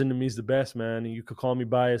 Iverson to me is the best, man. You could call me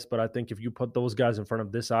biased, but I think if you put those guys in front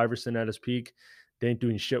of this Iverson at his peak, they ain't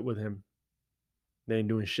doing shit with him. They ain't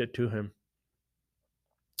doing shit to him.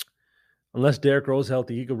 Unless Derrick Rose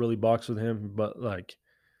healthy, he could really box with him, but like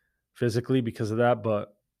physically because of that.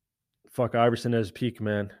 But fuck, Iverson at his peak,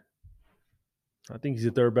 man. I think he's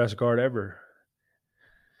the third best guard ever.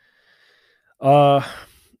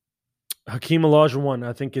 Hakeem Olajuwon,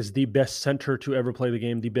 I think, is the best center to ever play the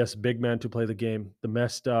game, the best big man to play the game, the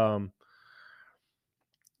best, in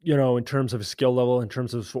terms of his skill level, in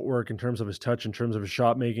terms of his footwork, in terms of his touch, in terms of his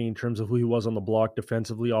shot making, in terms of who he was on the block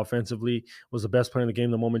defensively, offensively, was the best player in the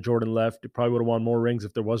game the moment Jordan left. He probably would have won more rings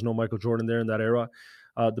if there was no Michael Jordan there in that era.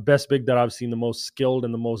 The best big that I've seen, the most skilled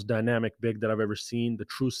and the most dynamic big that I've ever seen, the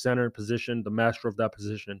true center position, the master of that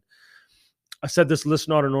position. I said this list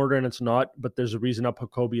not in order, and it's not, but there's a reason I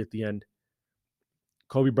put Kobe at the end.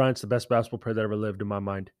 Kobe Bryant's the best basketball player that ever lived in my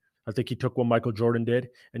mind. I think he took what Michael Jordan did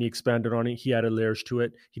and he expanded on it. He added layers to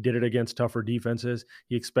it. He did it against tougher defenses.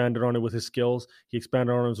 He expanded on it with his skills. He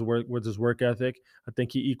expanded on it with his work ethic. I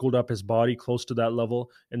think he equaled up his body close to that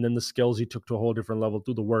level. And then the skills he took to a whole different level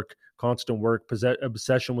through the work, constant work,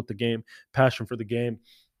 obsession with the game, passion for the game.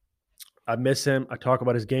 I miss him. I talk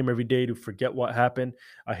about his game every day to forget what happened.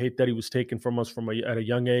 I hate that he was taken from us at a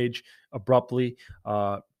young age, abruptly.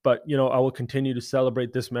 But, I will continue to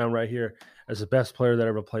celebrate this man right here as the best player that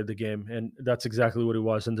ever played the game. And that's exactly what he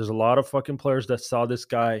was. And there's a lot of fucking players that saw this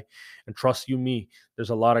guy. And trust you me, there's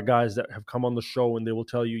a lot of guys that have come on the show and they will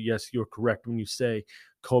tell you, yes, you're correct when you say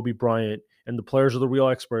Kobe Bryant. And the players are the real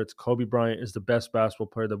experts. Kobe Bryant is the best basketball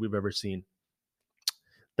player that we've ever seen.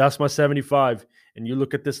 That's my 75. And you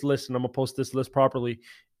look at this list, and I'm going to post this list properly.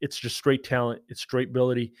 It's just straight talent. It's straight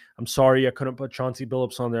ability. I'm sorry I couldn't put Chauncey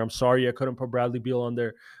Billups on there. I'm sorry I couldn't put Bradley Beal on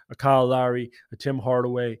there, a Kyle Lowry, a Tim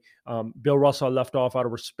Hardaway. Bill Russell I left off out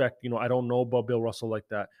of respect. I don't know about Bill Russell like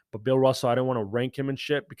that. But Bill Russell, I don't want to rank him and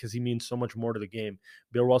shit because he means so much more to the game.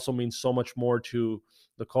 Bill Russell means so much more to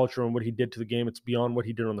the culture and what he did to the game. It's beyond what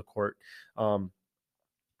he did on the court. And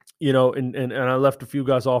I left a few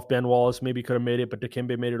guys off. Ben Wallace maybe could have made it, but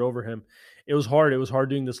Dikembe made it over him. It was hard. It was hard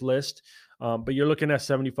doing this list. But you're looking at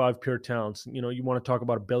 75 pure talents. You want to talk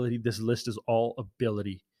about ability. This list is all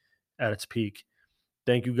ability at its peak.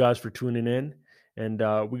 Thank you guys for tuning in. And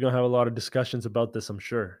we're going to have a lot of discussions about this, I'm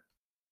sure.